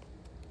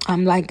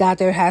like, God,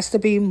 there has to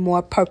be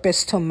more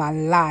purpose to my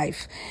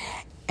life.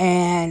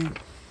 And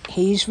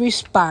he's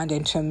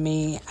responding to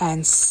me.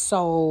 And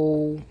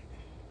so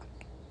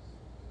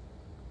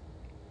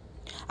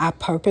I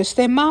purposed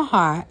in my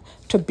heart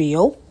to be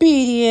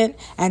obedient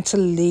and to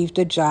leave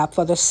the job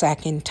for the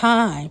second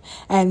time.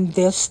 And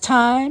this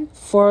time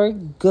for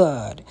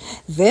good.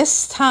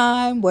 This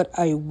time with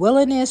a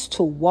willingness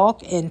to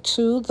walk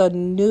into the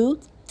new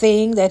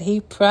thing that he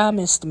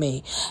promised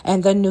me.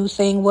 And the new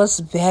thing was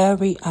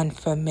very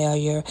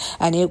unfamiliar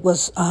and it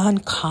was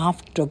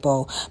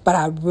uncomfortable. But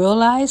I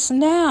realize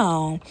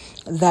now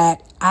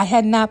that I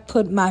had not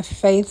put my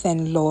faith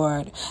in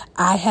Lord.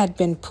 I had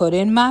been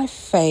putting my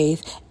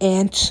faith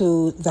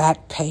into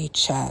that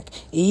paycheck.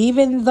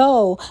 Even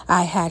though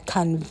I had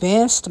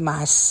convinced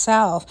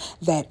myself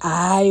that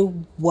I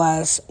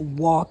was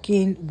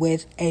walking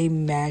with a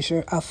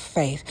measure of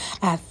faith.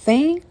 I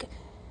think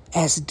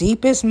as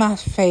deep as my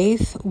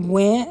faith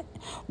went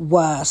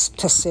was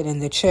to sit in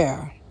the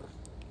chair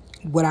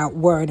without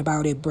worrying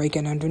about it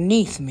breaking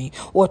underneath me,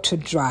 or to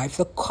drive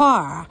the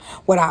car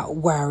without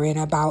worrying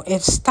about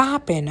it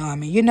stopping on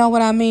me. You know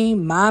what I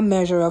mean? My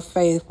measure of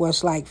faith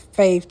was like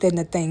faith in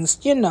the things,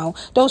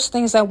 those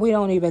things that we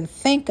don't even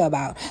think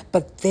about.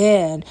 But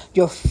then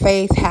your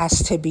faith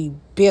has to be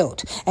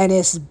built, and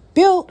it's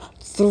built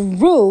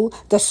through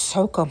the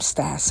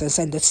circumstances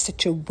and the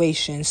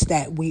situations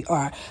that we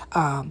are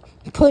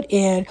put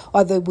in,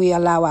 or that we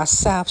allow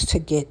ourselves to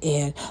get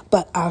in.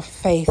 But our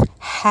faith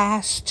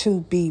has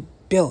to be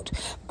built.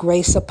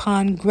 Grace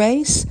upon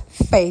grace,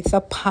 faith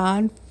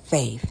upon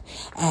faith.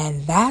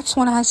 And that's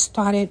when I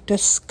started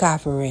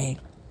discovering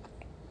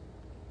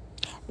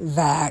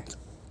that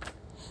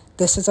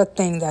this is a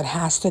thing that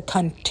has to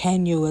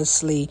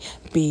continuously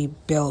be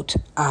built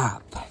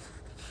up.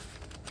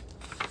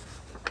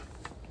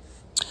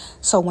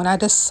 So when I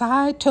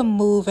decide to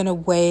move in a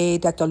way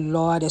that the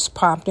Lord is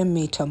prompting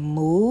me to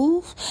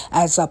move,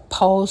 as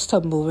opposed to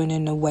moving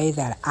in the way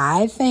that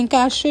I think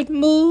I should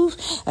move,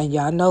 and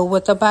y'all know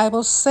what the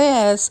Bible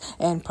says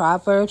in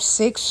Proverbs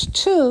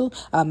 6:2,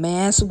 a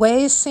man's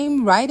ways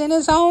seem right in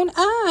his own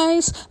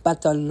eyes,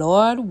 but the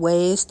Lord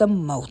weighs the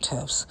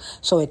motives.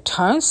 So it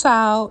turns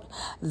out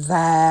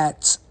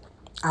that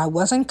I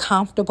wasn't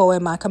comfortable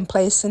in my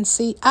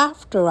complacency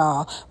after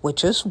all,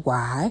 which is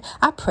why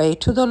I prayed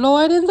to the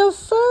Lord in the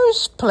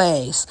first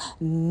place.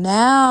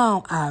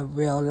 Now I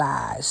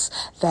realize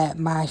that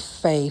my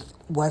faith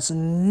was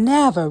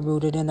never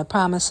rooted in the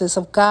promises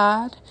of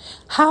God.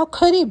 How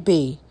could it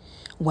be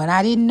when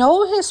I didn't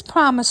know his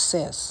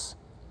promises?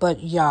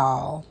 But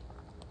God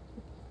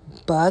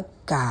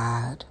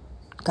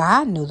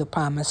knew the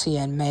promise he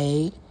had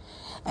made,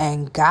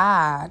 and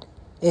God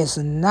is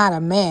not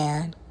a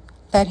man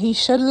that he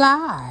should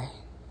lie.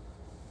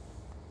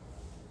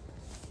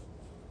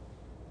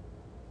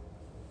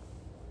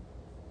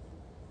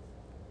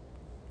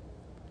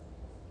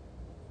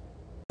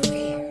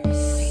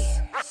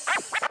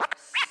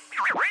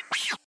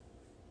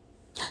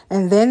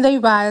 And then they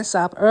rise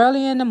up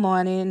early in the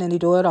morning and they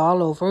do it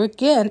all over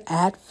again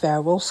at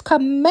Pharaoh's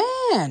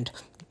command,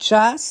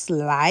 just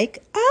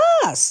like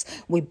us.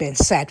 We've been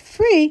set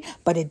free,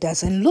 but it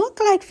doesn't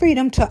look like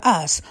freedom to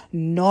us,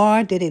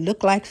 nor did it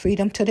look like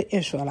freedom to the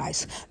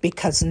Israelites,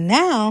 because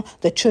now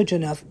the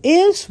children of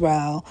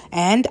Israel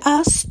and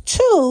us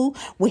too,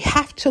 we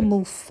have to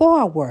move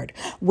forward.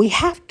 We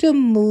have to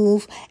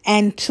move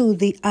into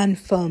the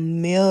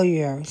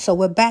unfamiliar. So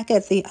we're back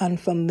at the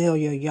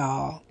unfamiliar,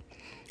 y'all.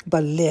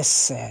 But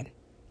listen,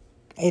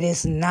 it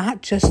is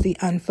not just the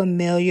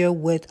unfamiliar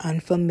with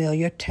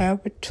unfamiliar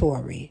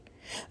territory.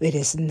 It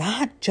is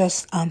not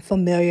just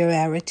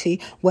unfamiliarity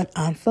with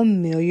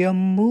unfamiliar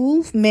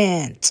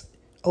movement.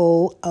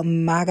 Oh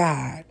my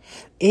God.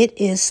 It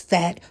is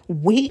that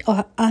we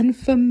are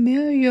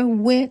unfamiliar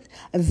with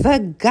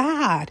the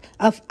God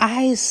of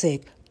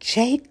Isaac,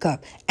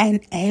 Jacob,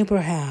 and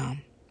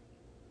Abraham.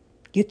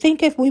 You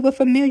think if we were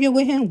familiar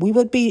with him, we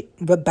would be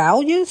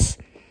rebellious?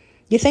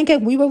 You think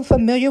if we were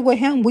familiar with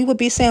him, we would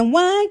be saying,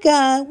 why,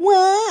 God,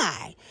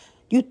 why?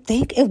 You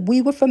think if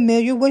we were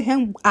familiar with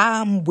him,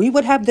 we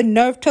would have the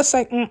nerve to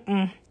say,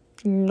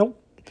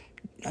 nope,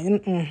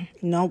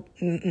 nope,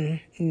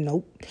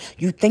 nope.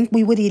 You think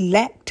we would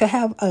elect to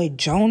have a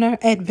Jonah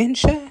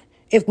adventure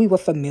if we were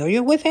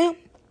familiar with him?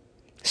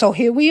 So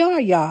here we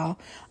are, y'all,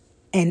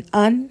 in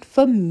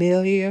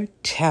unfamiliar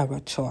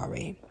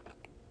territory.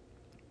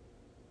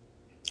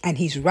 And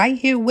he's right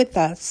here with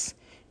us,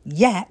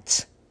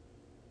 yet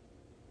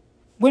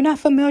we're not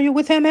familiar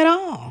with him at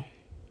all.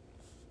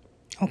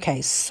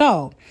 Okay,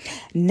 so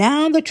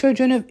now the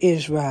children of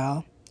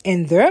Israel,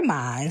 in their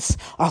minds,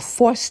 are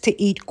forced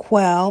to eat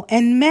quail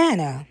and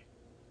manna.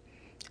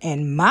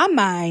 In my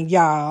mind,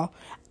 y'all,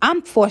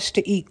 I'm forced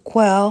to eat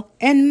quail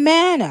and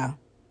manna.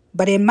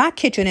 But in my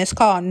kitchen, it's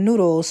called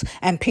noodles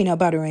and peanut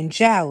butter and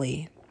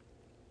jelly.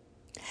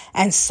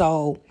 And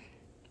so,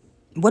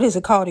 what is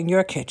it called in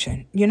your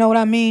kitchen? You know what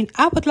I mean?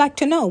 I would like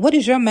to know, what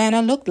does your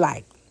manna look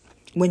like?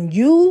 When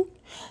you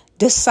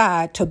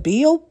decide to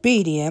be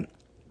obedient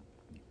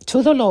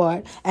to the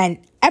Lord and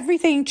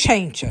everything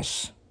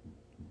changes.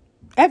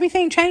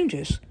 Everything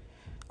changes.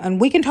 And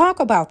we can talk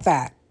about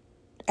that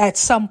at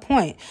some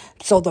point.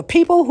 So the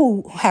people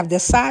who have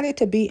decided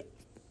to be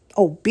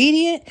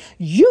obedient,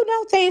 you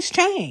know things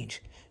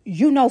change.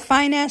 You know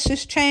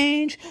finances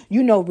change.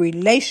 You know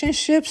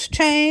relationships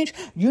change.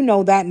 You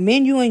know that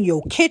menu in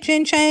your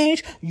kitchen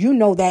change. You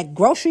know that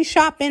grocery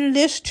shopping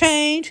list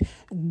change.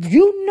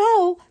 You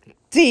know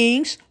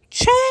things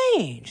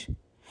change.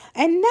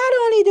 And not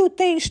only do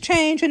things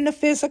change in the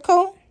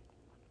physical,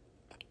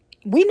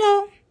 we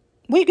know.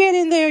 We get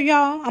in there,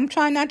 y'all. I'm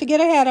trying not to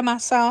get ahead of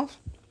myself.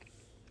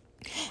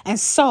 And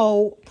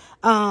so,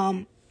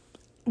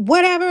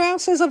 whatever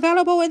else is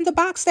available in the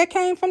box that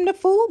came from the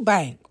food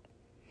bank.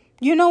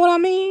 You know what I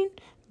mean?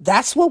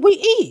 That's what we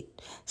eat.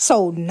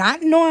 So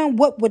not knowing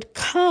what would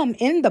come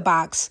in the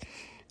box,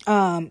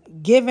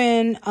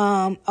 given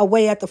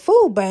away at the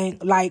food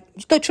bank, like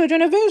the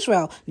children of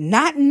Israel,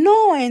 not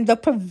knowing the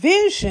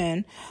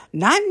provision,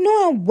 not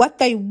knowing what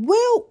they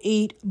will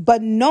eat,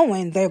 but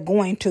knowing they're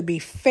going to be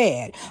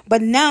fed.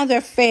 But now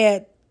they're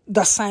fed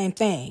the same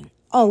thing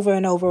over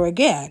and over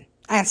again.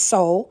 And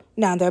so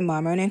now they're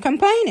murmuring and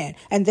complaining.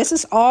 And this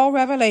is all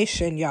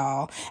revelation,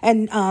 y'all.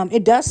 And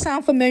it does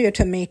sound familiar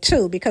to me,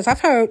 too, because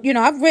I've heard,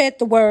 I've read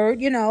the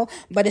word,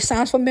 but it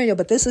sounds familiar.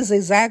 But this is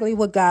exactly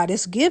what God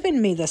is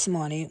giving me this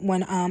morning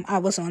when I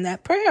was on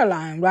that prayer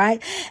line,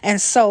 right?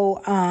 And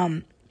so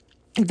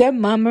they're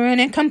murmuring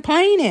and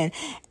complaining.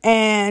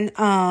 And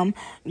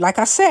like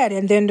I said,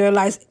 and then they're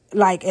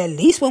like, at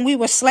least when we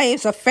were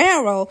slaves of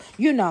Pharaoh,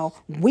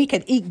 we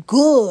could eat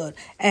good.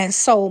 And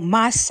so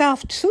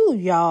myself too,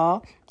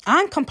 y'all,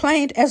 I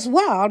complained as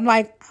well. I'm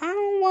like, I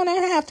don't want to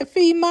have to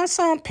feed my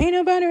son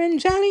peanut butter and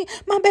jelly.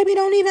 My baby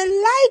don't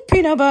even like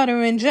peanut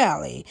butter and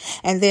jelly.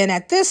 And then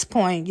at this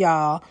point,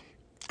 y'all,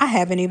 I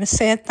haven't even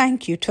said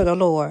thank you to the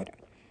Lord.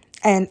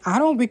 And I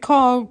don't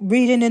recall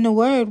reading in the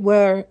word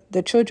where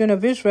the children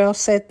of Israel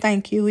said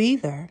thank you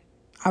either.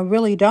 I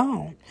really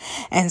don't.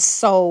 And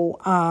so,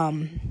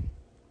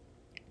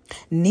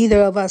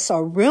 neither of us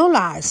are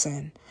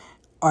realizing.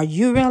 Are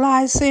you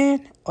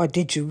realizing, or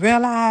did you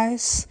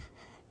realize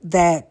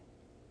that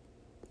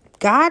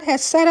God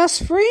has set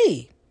us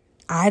free?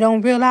 I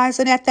don't realize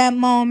it at that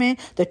moment.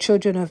 The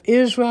children of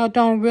Israel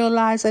don't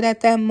realize it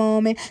at that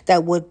moment,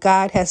 that what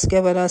God has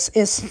given us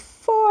is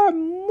far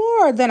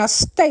more than a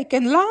steak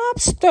and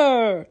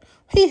lobster.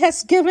 He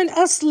has given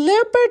us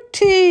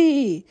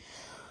liberty.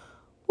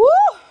 Woo!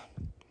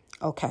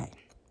 Okay,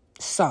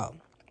 so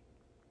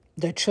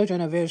the children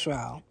of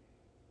Israel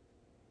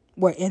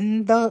were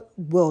in the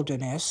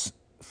wilderness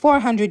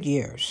 400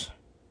 years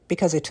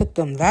because it took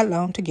them that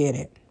long to get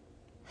it.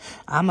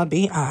 I'm going to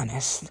be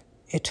honest.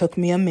 It took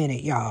me a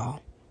minute,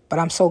 y'all. But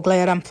I'm so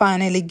glad I'm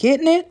finally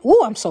getting it.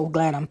 Ooh, I'm so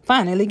glad I'm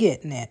finally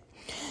getting it.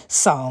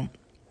 So,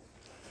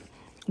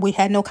 we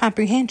had no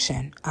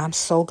comprehension. I'm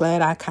so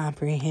glad I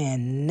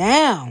comprehend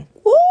now.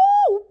 Woo!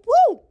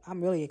 Woo!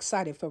 I'm really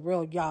excited for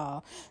real,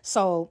 y'all.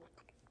 So,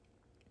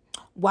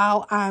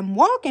 while I'm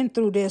walking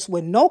through this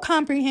with no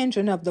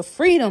comprehension of the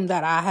freedom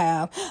that I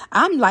have,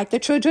 I'm like the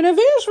children of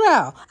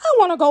Israel. I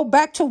want to go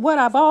back to what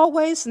I've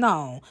always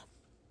known.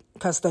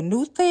 Because the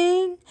new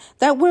thing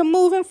that we're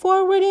moving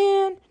forward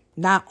in,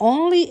 not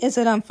only is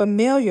it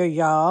unfamiliar,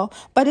 y'all,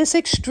 but it's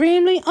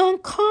extremely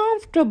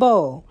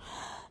uncomfortable.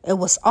 It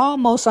was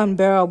almost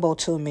unbearable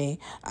to me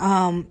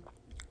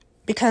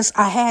because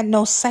I had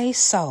no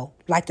say-so.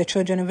 Like the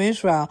children of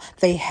Israel,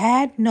 they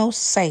had no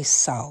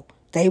say-so.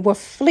 They were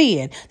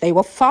fleeing. They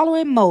were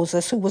following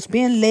Moses, who was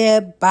being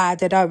led by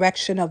the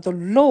direction of the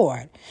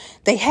Lord.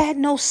 They had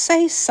no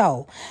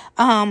say-so.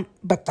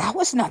 But that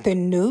was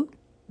nothing new.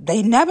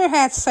 They never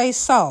had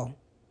say-so.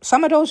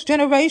 Some of those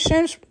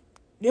generations,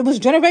 it was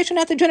generation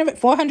after generation,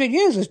 400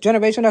 years is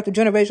generation after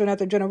generation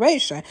after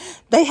generation.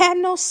 They had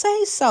no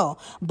say-so.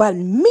 But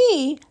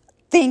me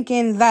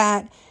thinking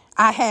that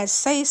I had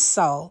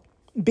say-so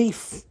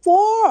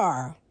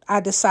before I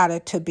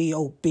decided to be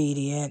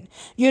obedient,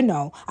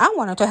 I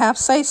wanted to have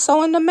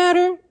say-so in the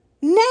matter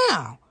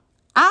now.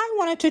 I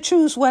wanted to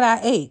choose what I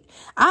ate.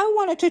 I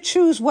wanted to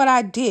choose what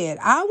I did.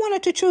 I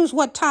wanted to choose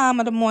what time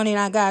of the morning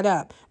I got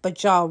up.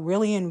 But y'all,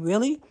 really and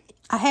really,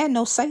 I had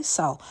no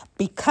say-so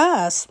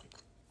because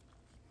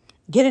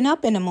getting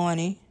up in the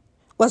morning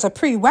was a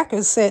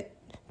prerequisite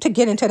to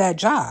get into that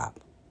job,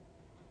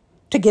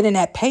 to get in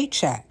that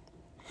paycheck.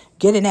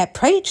 Getting that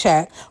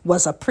paycheck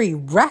was a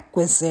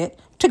prerequisite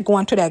to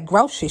going to that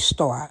grocery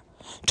store,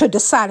 to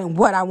deciding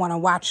what I want to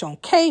watch on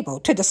cable,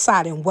 to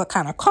deciding what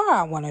kind of car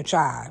I want to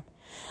drive.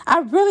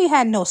 I really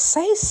had no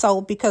say-so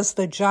because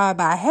the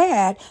job I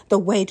had, the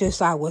wages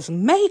I was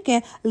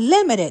making,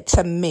 limited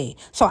to me.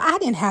 So I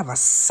didn't have a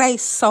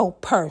say-so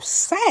per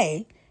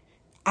se.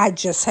 I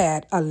just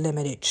had a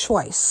limited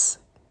choice.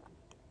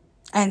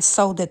 And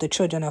so did the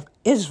children of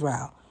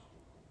Israel.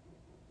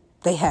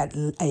 They had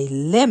a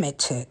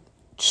limited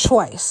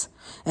choice.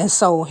 And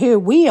so here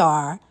we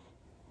are,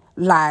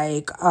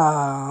 like,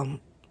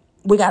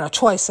 we got a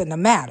choice in the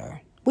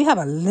matter. We have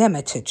a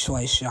limited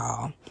choice,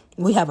 y'all.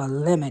 We have a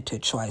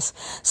limited choice.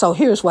 So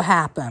here's what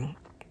happened.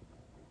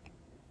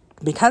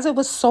 Because it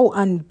was so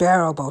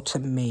unbearable to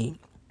me,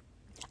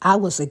 I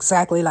was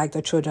exactly like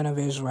the children of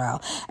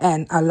Israel.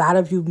 And a lot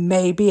of you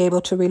may be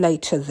able to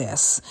relate to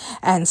this.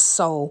 And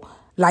so,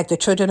 like the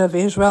children of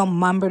Israel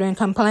murmured and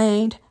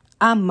complained,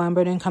 I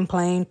murmured and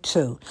complained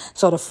too.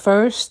 So the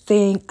first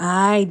thing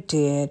I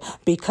did,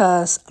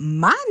 because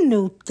my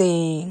new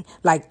thing,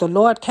 like the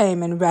Lord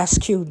came and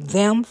rescued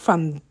them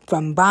from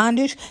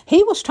bondage,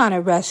 He was trying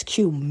to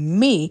rescue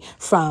me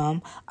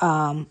from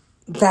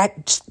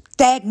that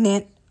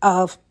stagnant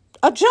of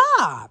a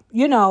job.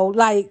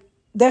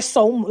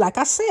 Like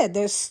I said,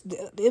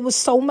 it was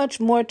so much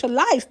more to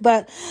life,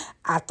 but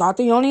I thought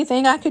the only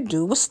thing I could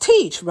do was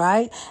teach,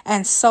 right?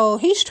 And so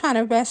He's trying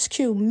to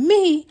rescue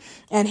me,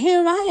 and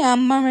here I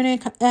am murmuring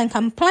and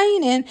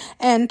complaining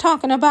and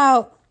talking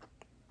about,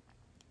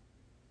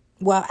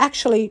 well,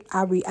 actually,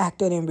 I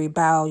reacted in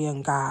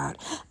rebellion, God.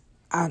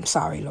 I'm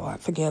sorry, Lord,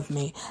 forgive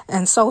me.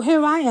 And so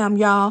here I am,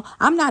 y'all.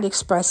 I'm not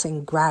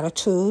expressing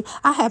gratitude.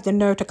 I have the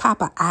nerve to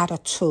cop an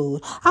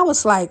attitude. I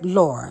was like,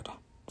 Lord,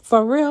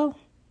 for real?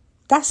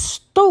 That's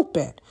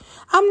stupid.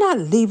 I'm not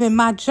leaving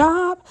my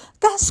job.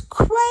 That's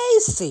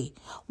crazy.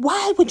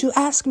 Why would you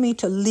ask me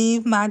to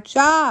leave my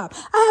job?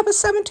 I have a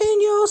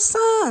 17-year-old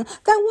son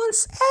that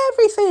wants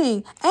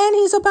everything, and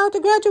he's about to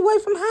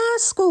graduate from high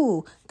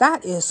school.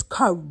 That is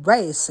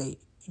crazy.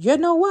 You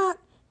know what?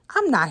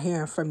 I'm not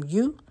hearing from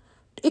you.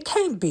 It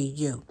can't be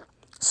you.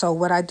 So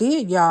what I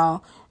did,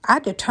 y'all, I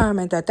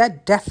determined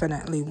that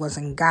definitely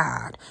wasn't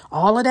God.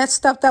 All of that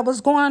stuff that was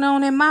going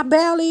on in my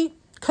belly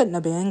couldn't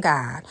have been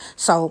God.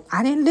 So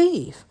I didn't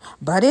leave.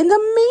 But in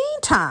the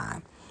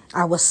meantime,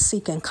 I was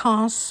seeking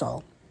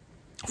counsel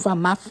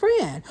from my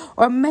friend.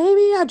 Or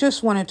maybe I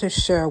just wanted to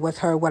share with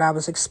her what I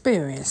was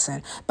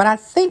experiencing. But I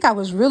think I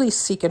was really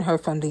seeking her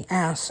from the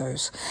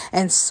answers.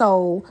 And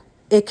so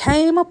it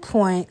came a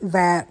point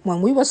that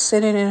when we were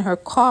sitting in her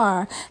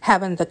car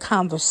having the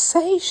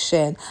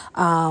conversation,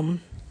 I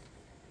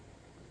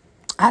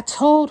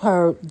told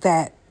her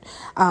that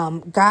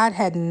God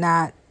had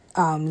not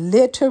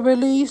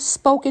literally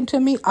spoken to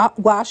me.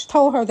 Well, I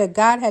told her that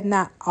God had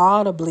not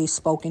audibly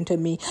spoken to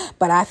me,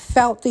 but I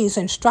felt these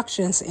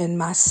instructions in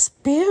my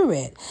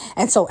spirit.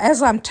 And so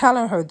as I'm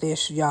telling her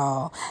this,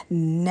 y'all,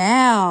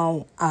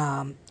 now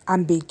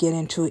I'm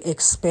beginning to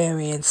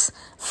experience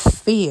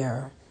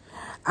fear.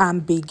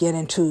 I'm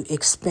beginning to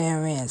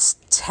experience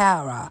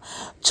terror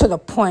to the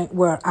point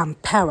where I'm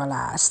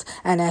paralyzed.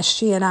 And as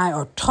she and I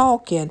are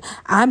talking,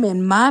 I'm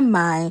in my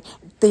mind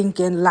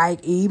thinking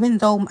like, even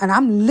though, and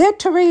I'm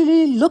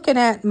literally looking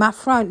at my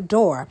front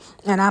door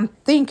and I'm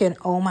thinking,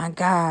 oh my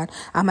God,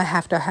 I'm going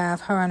to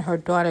have her and her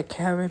daughter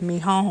carry me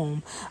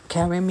home,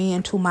 carry me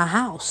into my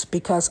house,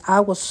 because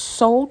I was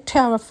so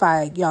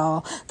terrified,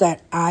 y'all,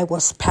 that I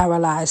was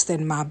paralyzed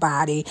in my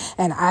body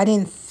and I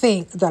didn't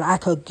think that I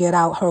could get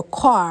out her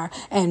car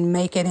and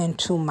make it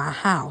into my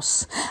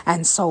house.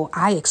 And so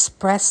I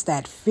expressed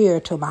that fear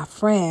to my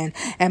friend,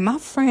 and my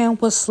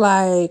friend was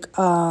like,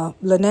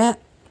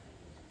 Lynette,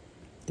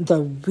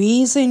 the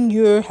reason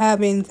you're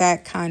having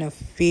that kind of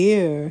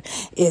fear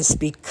is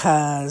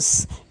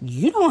because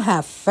you don't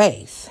have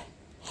faith.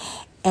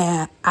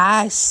 And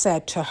I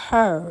said to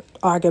her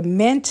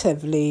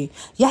argumentatively,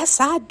 yes,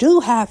 I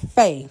do have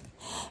faith.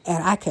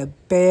 And I could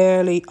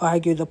barely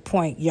argue the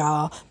point,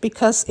 y'all,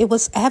 because it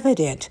was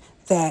evident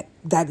that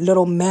that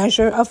little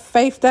measure of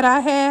faith that I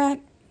had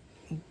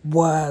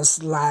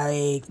was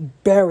like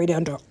buried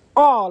under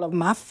all of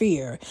my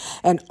fear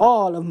and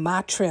all of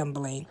my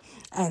trembling.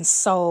 And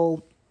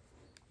so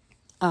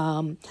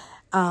I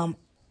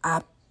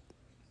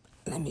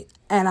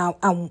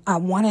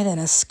wanted an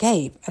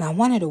escape and I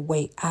wanted a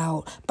way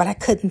out, but I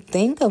couldn't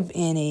think of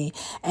any.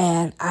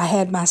 And I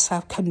had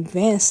myself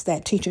convinced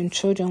that teaching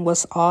children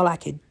was all I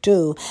could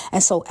do.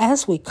 And so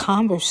as we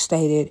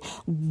conversated,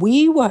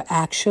 we were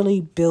actually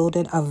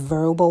building a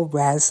verbal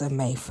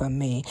resume for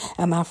me.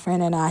 And my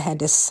friend and I had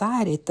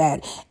decided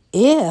that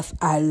if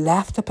I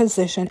left the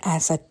position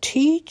as a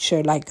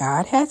teacher, like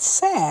God had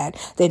said,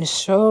 then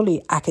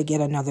surely I could get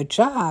another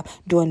job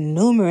doing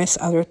numerous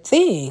other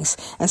things.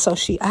 And so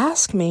she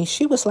asked me,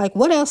 she was like,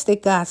 what else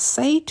did God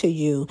say to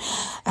you?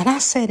 And I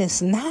said,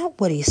 it's not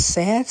what he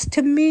says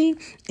to me.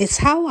 It's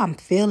how I'm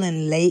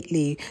feeling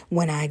lately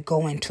when I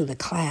go into the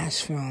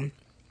classroom.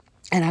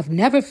 And I've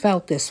never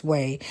felt this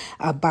way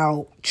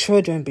about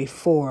children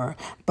before,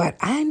 but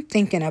I'm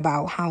thinking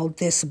about how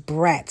this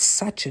brat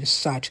such and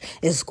such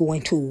is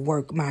going to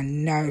work my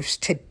nerves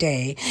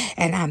today.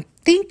 And I'm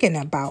thinking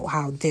about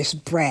how this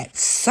brat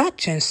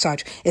such and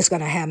such is going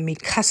to have me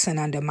cussing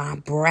under my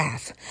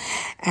breath.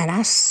 And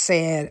I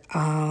said,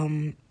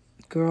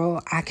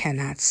 girl, I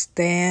cannot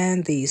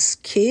stand these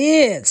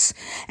kids.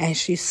 And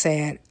she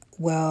said,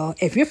 well,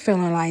 if you're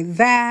feeling like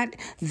that,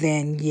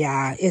 then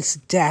yeah, it's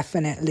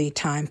definitely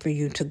time for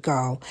you to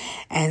go.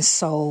 And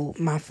so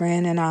my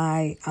friend and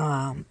I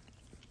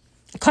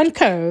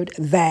concurred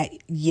that,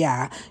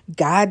 yeah,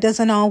 God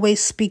doesn't always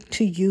speak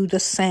to you the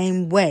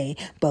same way,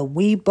 but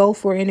we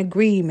both were in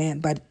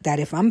agreement, but that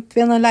if I'm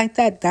feeling like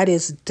that, that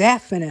is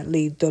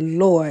definitely the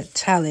Lord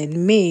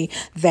telling me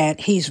that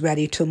he's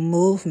ready to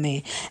move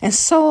me. And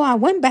so I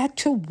went back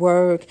to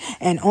work,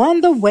 and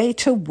on the way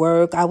to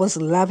work, I was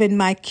loving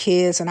my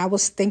kids, and I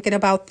was thinking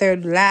about their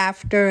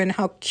laughter and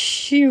how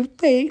cute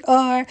they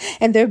are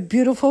and their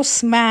beautiful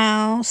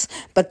smiles.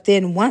 But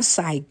then once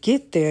I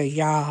get there,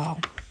 y'all,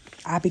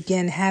 I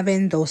began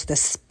having those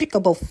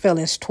despicable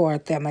feelings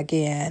toward them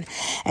again.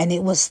 And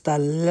it was the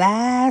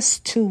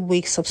last 2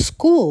 weeks of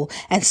school.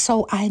 And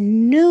so I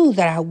knew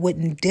that I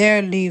wouldn't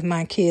dare leave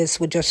my kids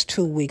with just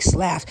 2 weeks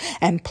left.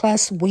 And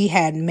plus, we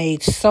had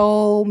made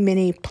so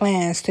many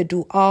plans to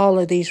do all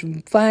of these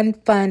fun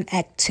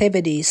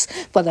activities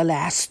for the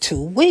last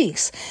 2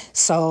 weeks.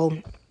 So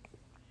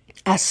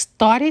I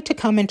started to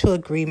come into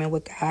agreement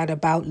with God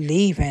about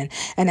leaving.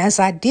 And as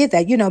I did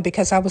that,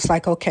 because I was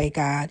like, okay,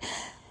 God,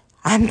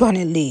 I'm going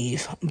to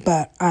leave,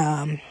 but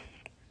I'm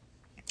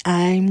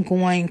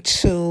going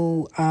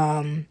to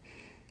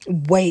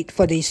wait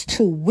for these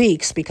 2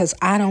 weeks because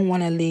I don't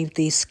want to leave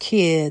these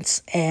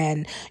kids.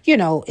 And,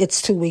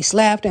 it's 2 weeks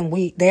left and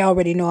they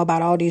already know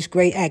about all these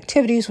great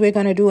activities we're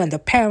going to do, and the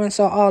parents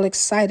are all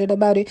excited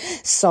about it.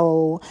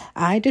 So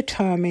I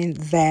determined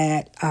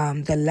that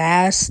the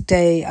last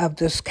day of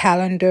this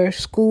calendar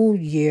school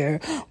year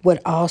would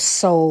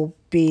also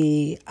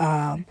be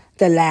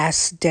the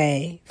last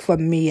day for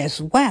me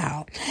as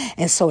well.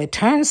 And so it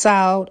turns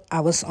out I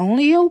was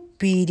only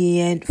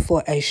obedient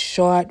for a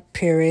short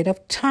period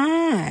of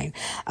time,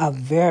 a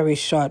very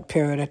short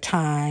period of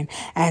time.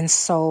 And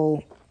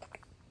so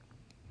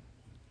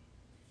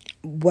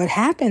what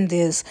happened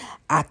is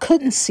I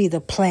couldn't see the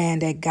plan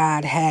that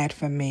God had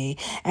for me.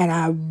 And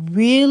I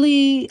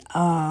really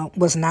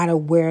was not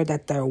aware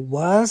that there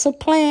was a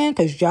plan,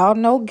 because y'all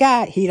know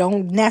God, he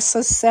don't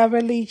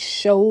necessarily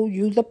show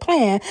you the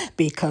plan,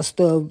 because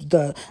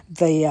the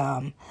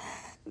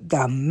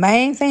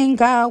main thing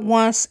God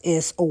wants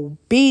is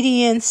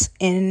obedience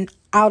in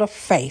out of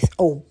faith,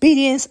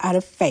 obedience out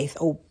of faith,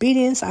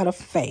 obedience out of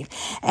faith.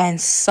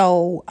 And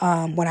so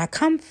when I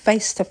come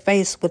face to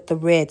face with the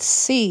Red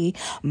Sea,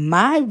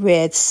 my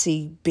Red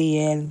Sea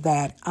being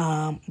that,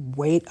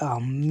 wait a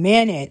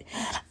minute,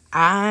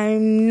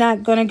 I'm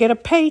not going to get a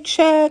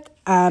paycheck.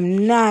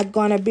 I'm not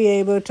going to be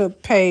able to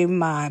pay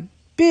my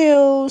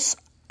bills.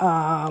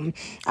 I'm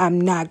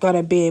not going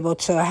to be able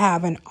to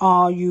have an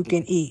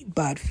all-you-can-eat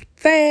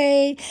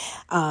buffet.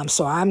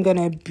 So I'm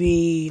going to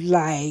be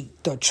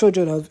like the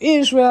children of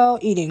Israel,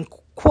 eating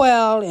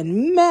quail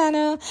and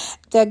manna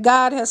that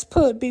God has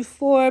put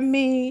before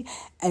me,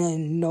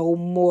 and no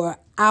more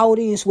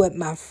outings with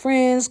my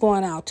friends,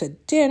 going out to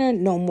dinner,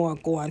 no more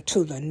going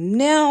to the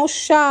nail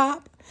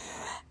shop.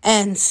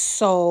 And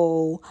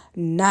so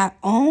not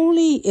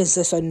only is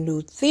this a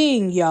new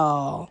thing,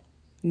 y'all.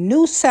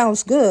 New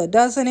sounds good,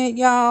 doesn't it,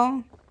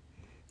 y'all?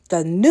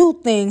 The new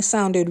thing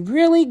sounded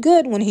really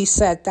good when he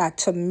said that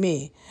to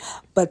me.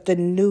 But the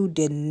new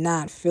did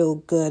not feel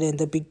good in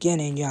the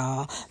beginning,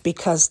 y'all,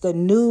 because the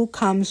new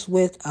comes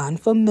with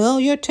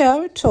unfamiliar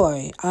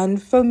territory,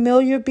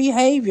 unfamiliar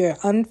behavior,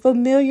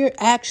 unfamiliar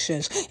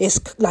actions. It's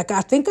like,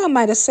 I think I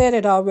might have said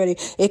it already.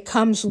 It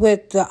comes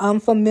with the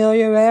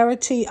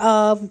unfamiliarity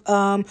of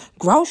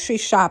grocery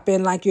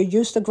shopping. Like, you're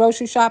used to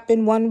grocery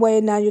shopping one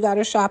way, now you got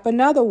to shop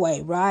another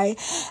way, right?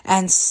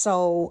 And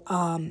so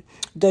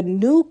the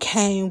new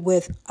came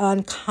with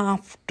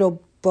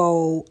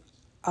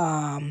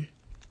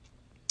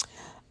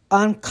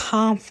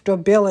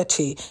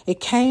uncomfortability. It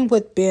came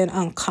with being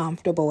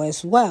uncomfortable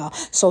as well.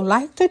 So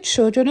like the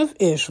children of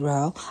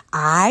Israel,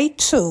 I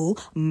too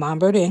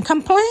murmured and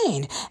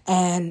complained.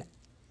 And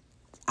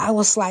I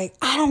was like,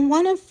 I don't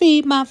want to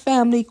feed my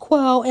family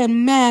quail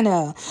and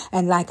manna.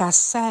 And like I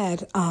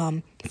said,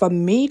 for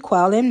me,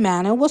 quail and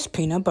manna was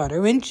peanut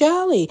butter and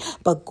jelly.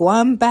 But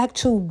going back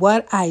to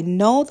what I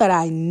know that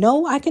I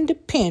know I can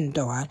depend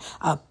on,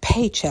 a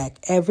paycheck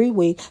every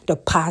week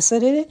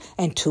deposited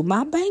into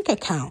my bank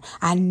account.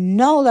 I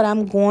know that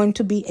I'm going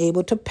to be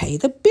able to pay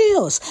the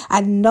bills.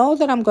 I know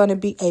that I'm going to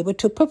be able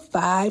to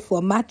provide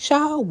for my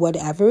child,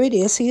 whatever it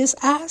is he is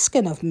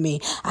asking of me.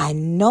 I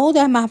know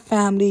that my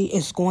family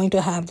is going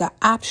to have the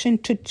option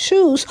to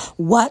choose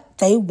what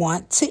they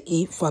want to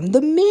eat from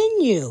the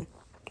menu,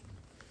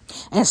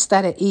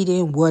 instead of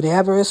eating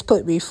whatever is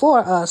put before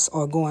us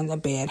or going to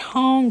bed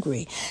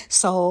hungry.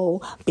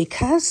 So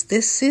because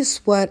this is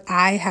what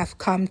I have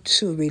come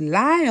to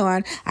rely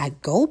on, I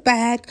go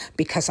back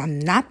because I'm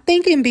not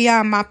thinking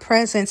beyond my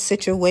present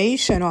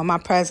situation or my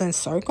present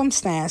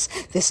circumstance.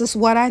 This is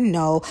what I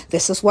know.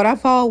 This is what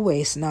I've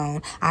always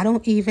known. I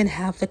don't even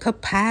have the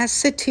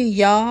capacity,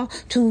 y'all,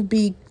 to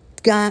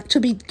begin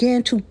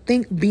to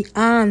think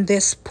beyond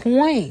this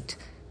point.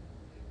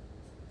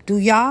 Do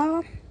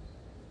y'all?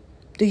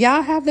 Do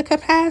y'all have the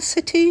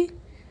capacity?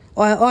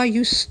 Or are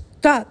you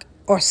stuck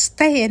or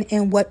staying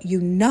in what you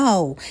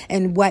know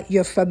and what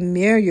you're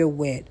familiar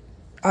with?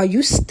 Are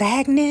you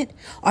stagnant?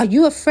 Are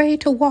you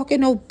afraid to walk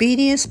in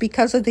obedience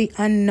because of the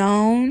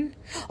unknown?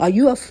 Are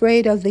you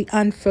afraid of the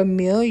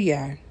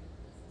unfamiliar?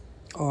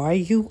 Are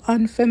you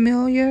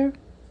unfamiliar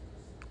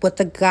with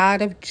the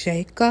God of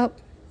Jacob?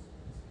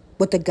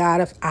 With the God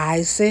of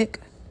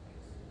Isaac?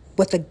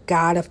 With the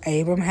God of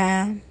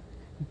Abraham?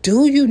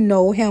 Do you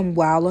know him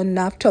well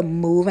enough to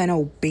move in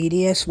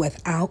obedience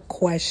without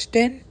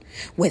question,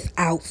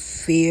 without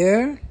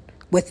fear,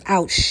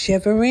 without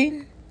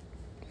shivering?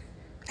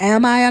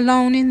 Am I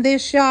alone in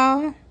this,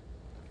 y'all?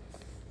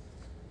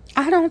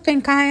 I don't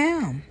think I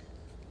am.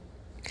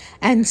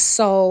 And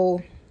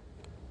so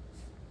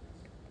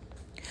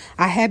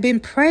I had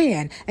been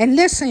praying. And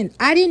listen,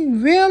 I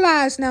didn't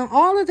realize now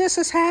all of this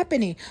is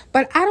happening,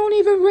 but I don't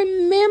even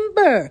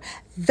remember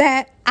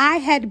that I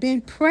had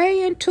been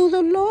praying to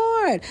the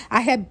Lord.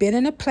 I had been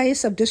in a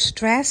place of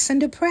distress and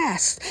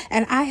depressed.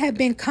 And I had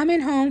been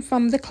coming home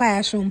from the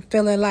classroom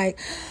feeling like,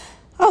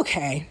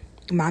 okay,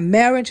 my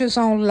marriage is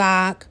on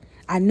lock.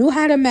 I knew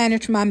how to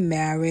manage my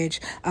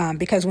marriage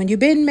because when you've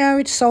been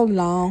married so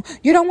long,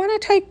 you don't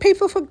want to take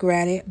people for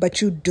granted,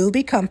 but you do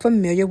become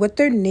familiar with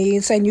their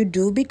needs and you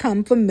do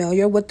become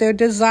familiar with their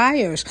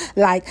desires.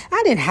 Like,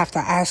 I didn't have to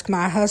ask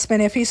my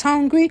husband if he's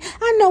hungry.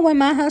 I know when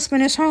my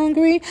husband is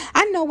hungry.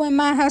 I know when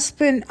my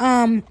husband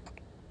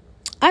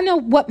I know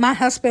what my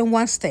husband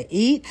wants to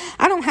eat.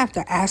 I don't have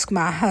to ask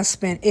my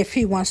husband if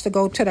he wants to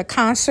go to the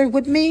concert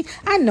with me.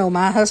 I know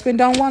my husband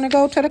don't want to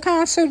go to the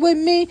concert with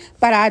me,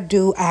 but I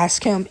do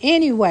ask him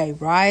anyway,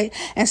 right?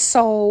 And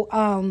so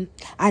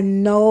I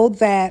know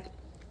that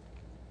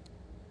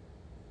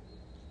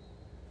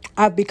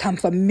I've become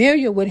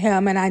familiar with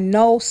him and I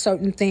know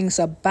certain things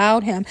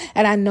about him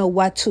and I know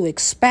what to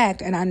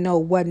expect and I know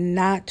what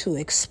not to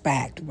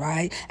expect,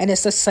 right? And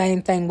it's the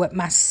same thing with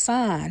my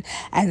son.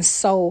 And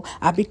so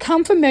I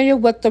become familiar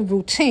with the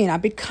routine. I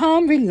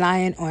become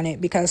reliant on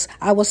it because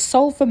I was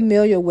so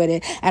familiar with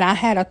it and I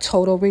had a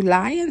total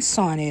reliance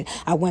on it.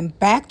 I went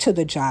back to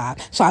the job.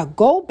 So I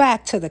go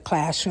back to the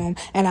classroom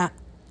and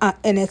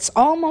And it's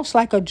almost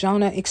like a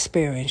Jonah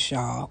experience,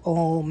 y'all.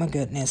 Oh, my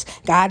goodness.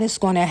 God is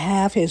going to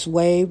have his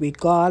way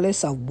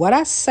regardless of what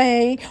I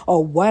say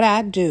or what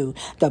I do.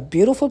 The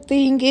beautiful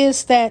thing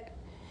is that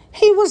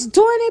he was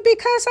doing it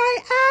because I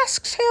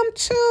asked him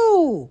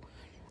to.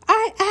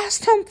 I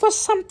asked him for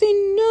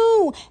something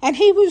new, and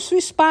he was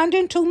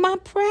responding to my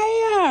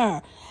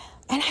prayer.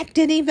 And I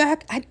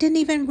didn't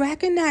even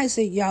recognize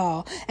it,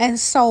 y'all. And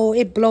so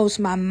it blows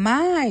my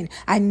mind.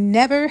 I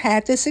never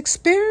had this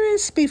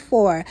experience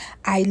before.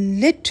 I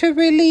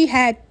literally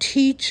had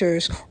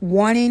teachers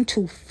wanting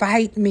to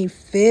fight me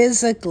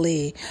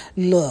physically.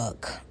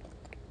 Look.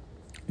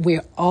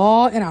 We're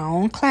all in our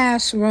own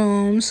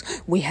classrooms.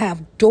 We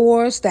have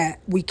doors that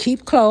we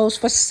keep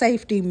closed for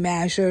safety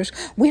measures.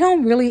 We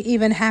don't really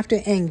even have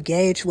to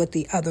engage with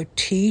the other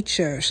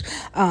teachers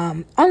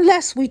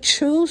unless we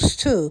choose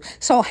to.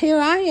 So here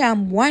I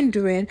am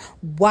wondering,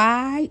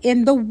 why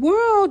in the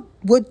world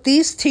would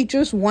these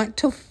teachers want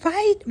to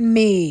fight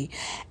me?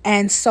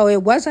 And so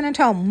it wasn't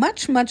until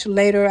much, much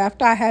later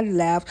after I had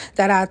left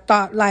that I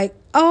thought like,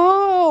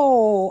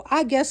 oh,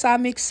 I guess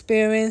I'm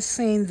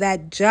experiencing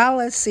that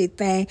jealousy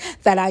thing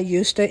that I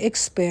used to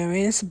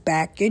experience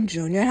back in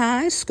junior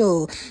high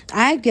school.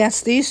 I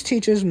guess these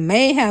teachers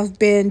may have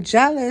been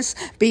jealous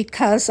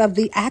because of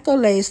the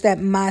accolades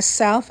that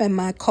myself and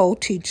my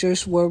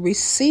co-teachers were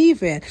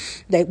receiving.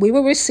 That we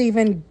were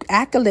receiving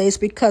accolades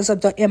because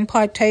of the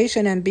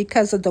impartation and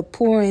because of the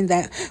pouring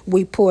that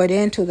we poured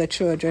into the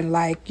children.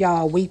 Like,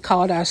 y'all, we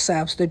called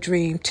ourselves the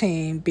Dream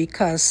Team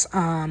because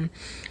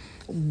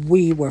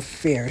we were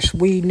fierce.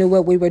 We knew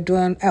what we were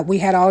doing. We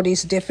had all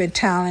these different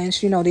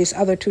talents. You know, these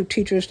other two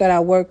teachers that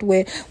I worked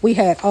with, we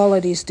had all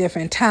of these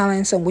different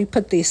talents, and we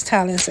put these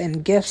talents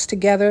and gifts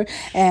together,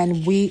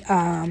 and we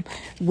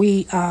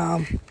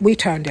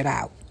turned it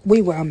out.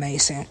 We were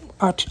amazing.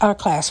 Our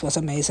class was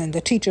amazing.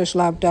 The teachers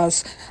loved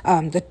us.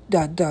 The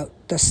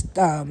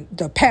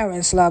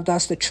parents loved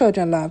us. The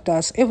children loved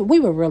us.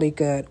 We were really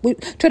good.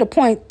 To the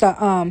point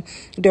the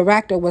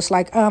director was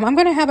like, I'm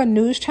going to have a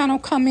news channel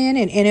come in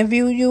and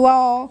interview you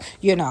all.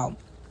 You know,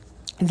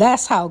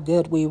 that's how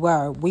good we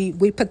were.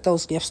 We put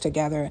those gifts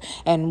together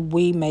and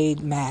we made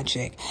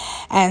magic.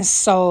 And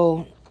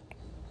so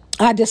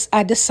I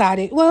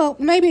decided, well,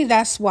 maybe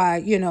that's why,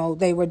 you know,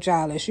 they were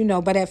jealous, you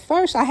know, but at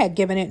first I had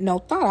given it no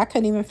thought. I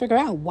couldn't even figure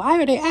out, why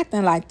are they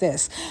acting like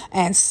this?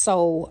 And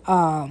so,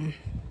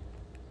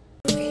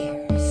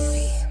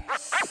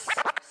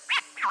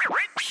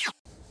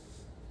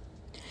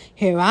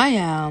 here I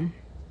am,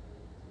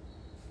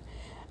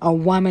 a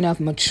woman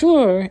of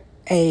mature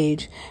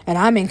age, and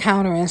I'm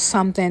encountering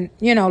something,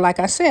 you know,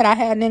 like I said, I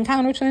hadn't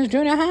encountered since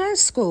junior high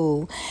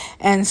school.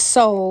 And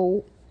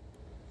so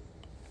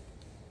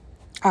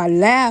I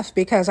laugh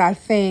because I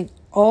think,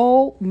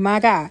 oh my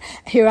God,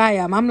 here I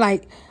am. I'm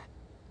like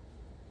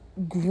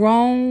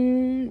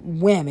grown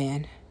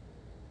women,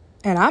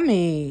 and I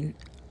mean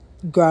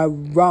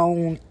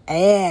grown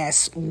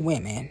ass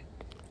women,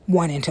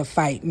 wanting to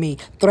fight me,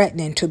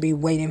 threatening to be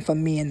waiting for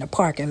me in the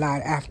parking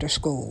lot after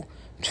school.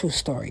 True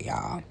story,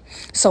 y'all.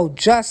 So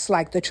just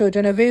like the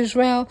children of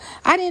Israel,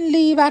 I didn't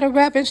leave out of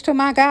reverence to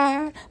my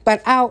God,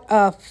 but out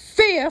of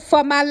fear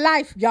for my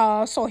life,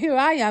 y'all. So here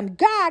I am.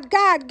 God,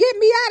 get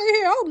me out of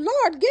here. Oh,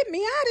 Lord, get me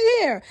out of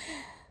here.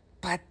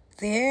 But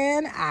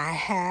then I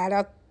had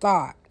a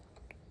thought.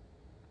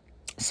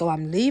 So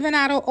I'm leaving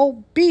out of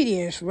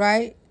obedience,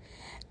 right?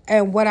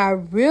 And what I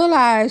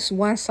realized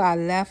once I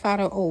left out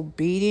of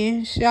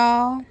obedience,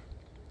 y'all,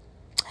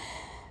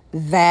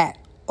 that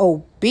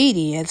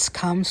obedience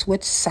comes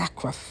with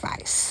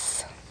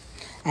sacrifice.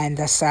 And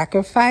the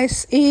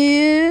sacrifice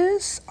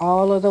is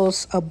all of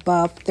those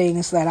above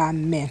things that I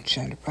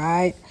mentioned,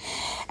 right?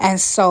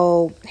 And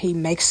so he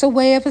makes a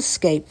way of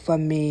escape for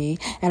me.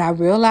 And I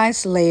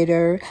realized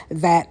later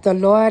that the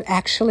Lord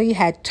actually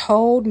had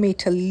told me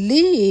to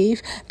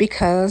leave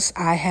because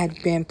I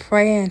had been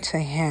praying to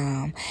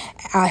him.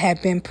 I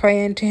had been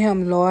praying to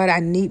him, Lord, I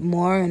need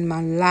more in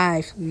my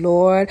life.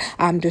 Lord,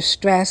 I'm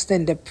distressed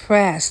and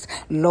depressed.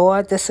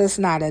 Lord, this is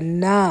not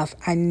enough.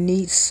 I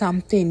need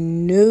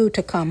something new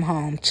to come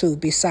home to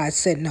besides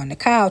sitting on the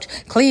couch,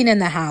 cleaning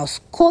the house,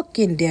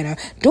 cooking dinner,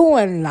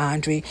 doing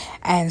laundry.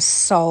 And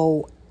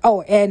so,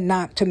 and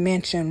not to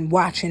mention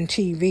watching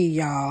TV,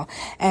 y'all.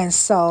 And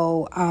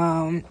so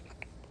I'm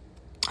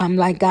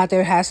like, God,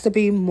 there has to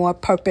be more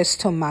purpose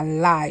to my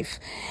life.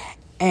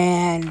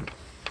 And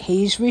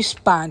he's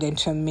responding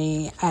to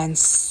me. And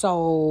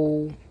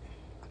so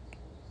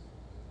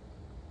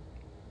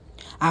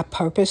I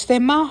purposed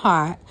in my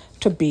heart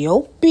to be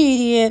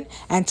obedient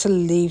and to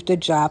leave the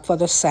job for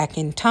the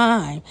second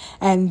time.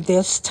 And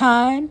this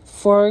time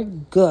for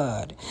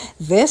good.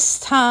 This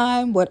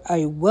time with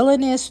a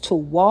willingness to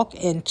walk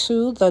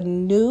into the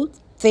new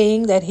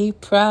thing that he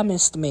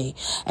promised me.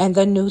 And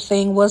the new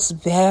thing was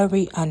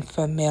very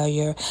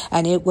unfamiliar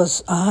and it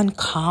was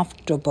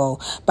uncomfortable.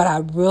 But I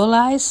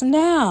realize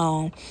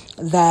now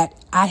that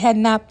I had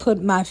not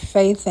put my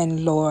faith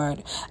in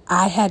Lord.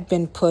 I had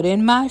been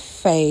putting my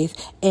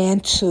faith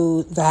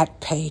into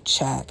that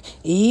paycheck.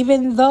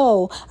 Even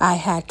though I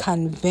had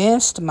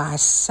convinced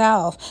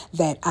myself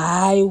that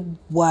I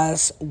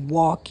was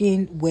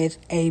walking with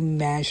a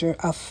measure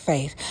of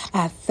faith.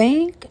 I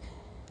think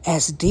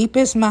as deep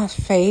as my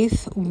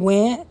faith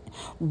went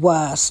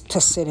was to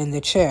sit in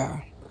the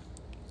chair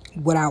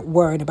without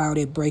worrying about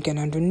it breaking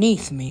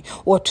underneath me,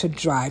 or to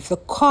drive the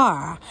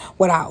car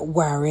without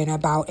worrying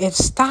about it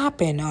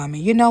stopping on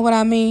me. You know what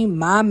I mean?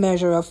 My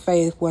measure of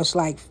faith was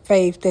like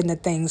faith in the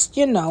things,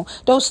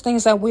 those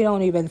things that we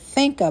don't even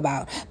think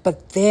about.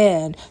 But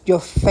then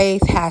your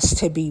faith has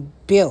to be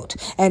built,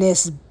 and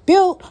it's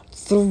built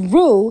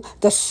through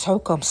the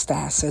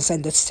circumstances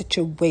and the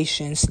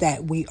situations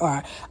that we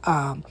are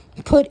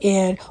put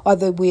in, or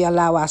that we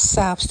allow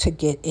ourselves to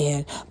get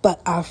in.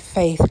 But our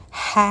faith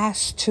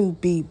has to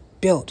be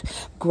built.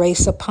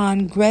 Grace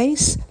upon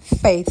grace,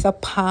 faith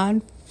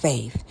upon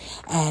faith.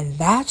 And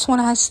that's when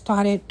I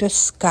started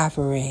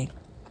discovering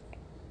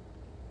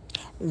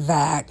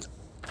that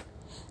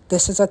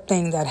this is a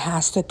thing that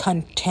has to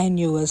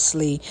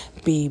continuously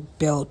be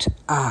built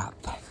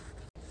up.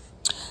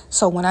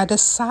 So when I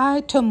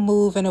decide to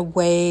move in a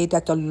way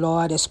that the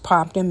Lord is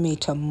prompting me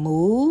to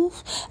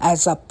move,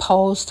 as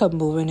opposed to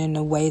moving in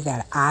the way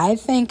that I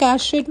think I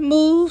should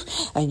move,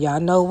 and y'all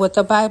know what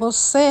the Bible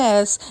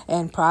says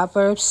in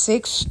Proverbs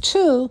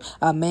 6:2,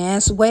 a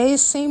man's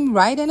ways seem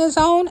right in his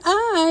own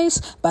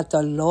eyes, but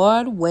the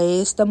Lord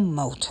weighs the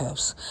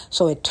motives.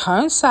 So it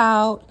turns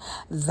out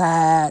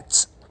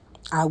that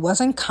I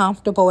wasn't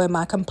comfortable in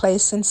my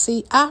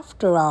complacency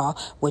after all,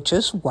 which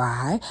is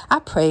why I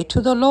prayed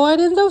to the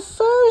Lord in the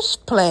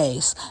first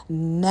place.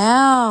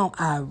 Now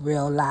I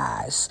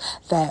realize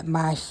that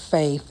my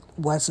faith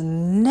was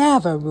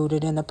never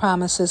rooted in the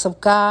promises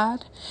of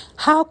God.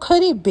 How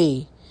could it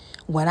be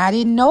when I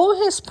didn't know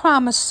his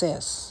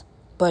promises?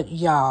 But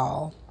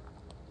God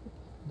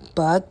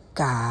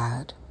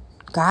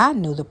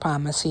knew the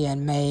promise he had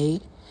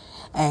made,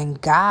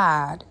 and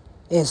God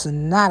is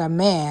not a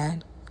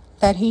man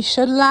that he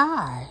should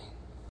lie.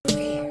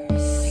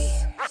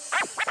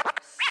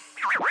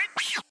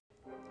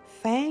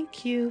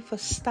 Thank you for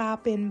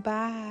stopping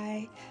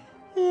by.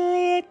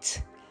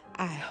 Lit.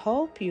 I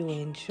hope you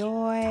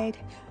enjoyed,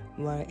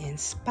 were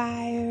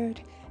inspired,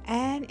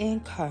 and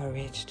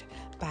encouraged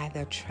by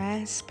the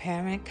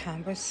transparent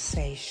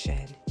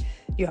conversation.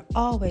 You're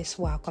always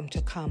welcome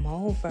to come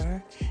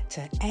over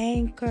to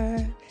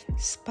Anchor,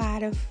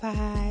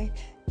 Spotify,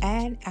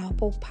 and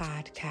Apple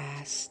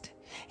Podcast.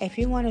 If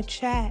you want to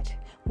chat,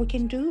 we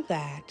can do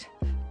that.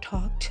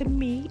 Talk to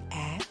me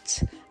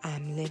at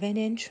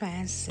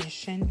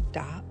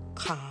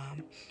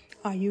I'mLivingInTransition.com.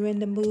 Are you in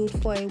the mood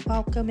for a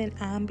welcoming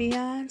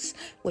ambiance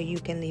where you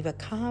can leave a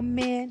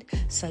comment,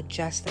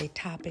 suggest a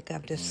topic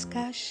of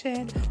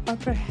discussion, or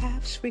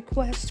perhaps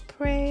request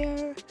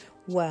prayer?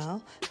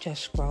 Well,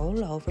 just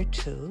scroll over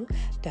to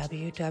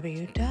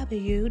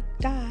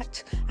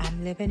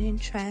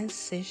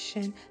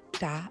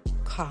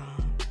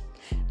www.I'mLivingInTransition.com.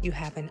 You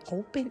have an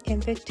open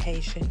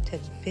invitation to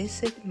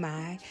visit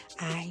my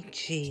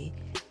IG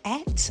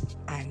at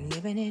I'm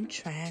Living in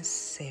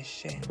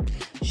Transition.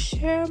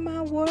 Share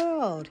my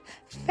world.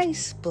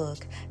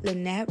 Facebook,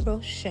 Lynette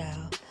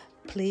Rochelle.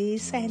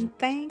 Please and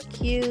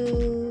thank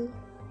you.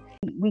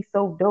 We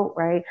so dope,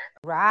 right?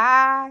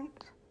 Right.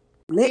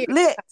 Lit.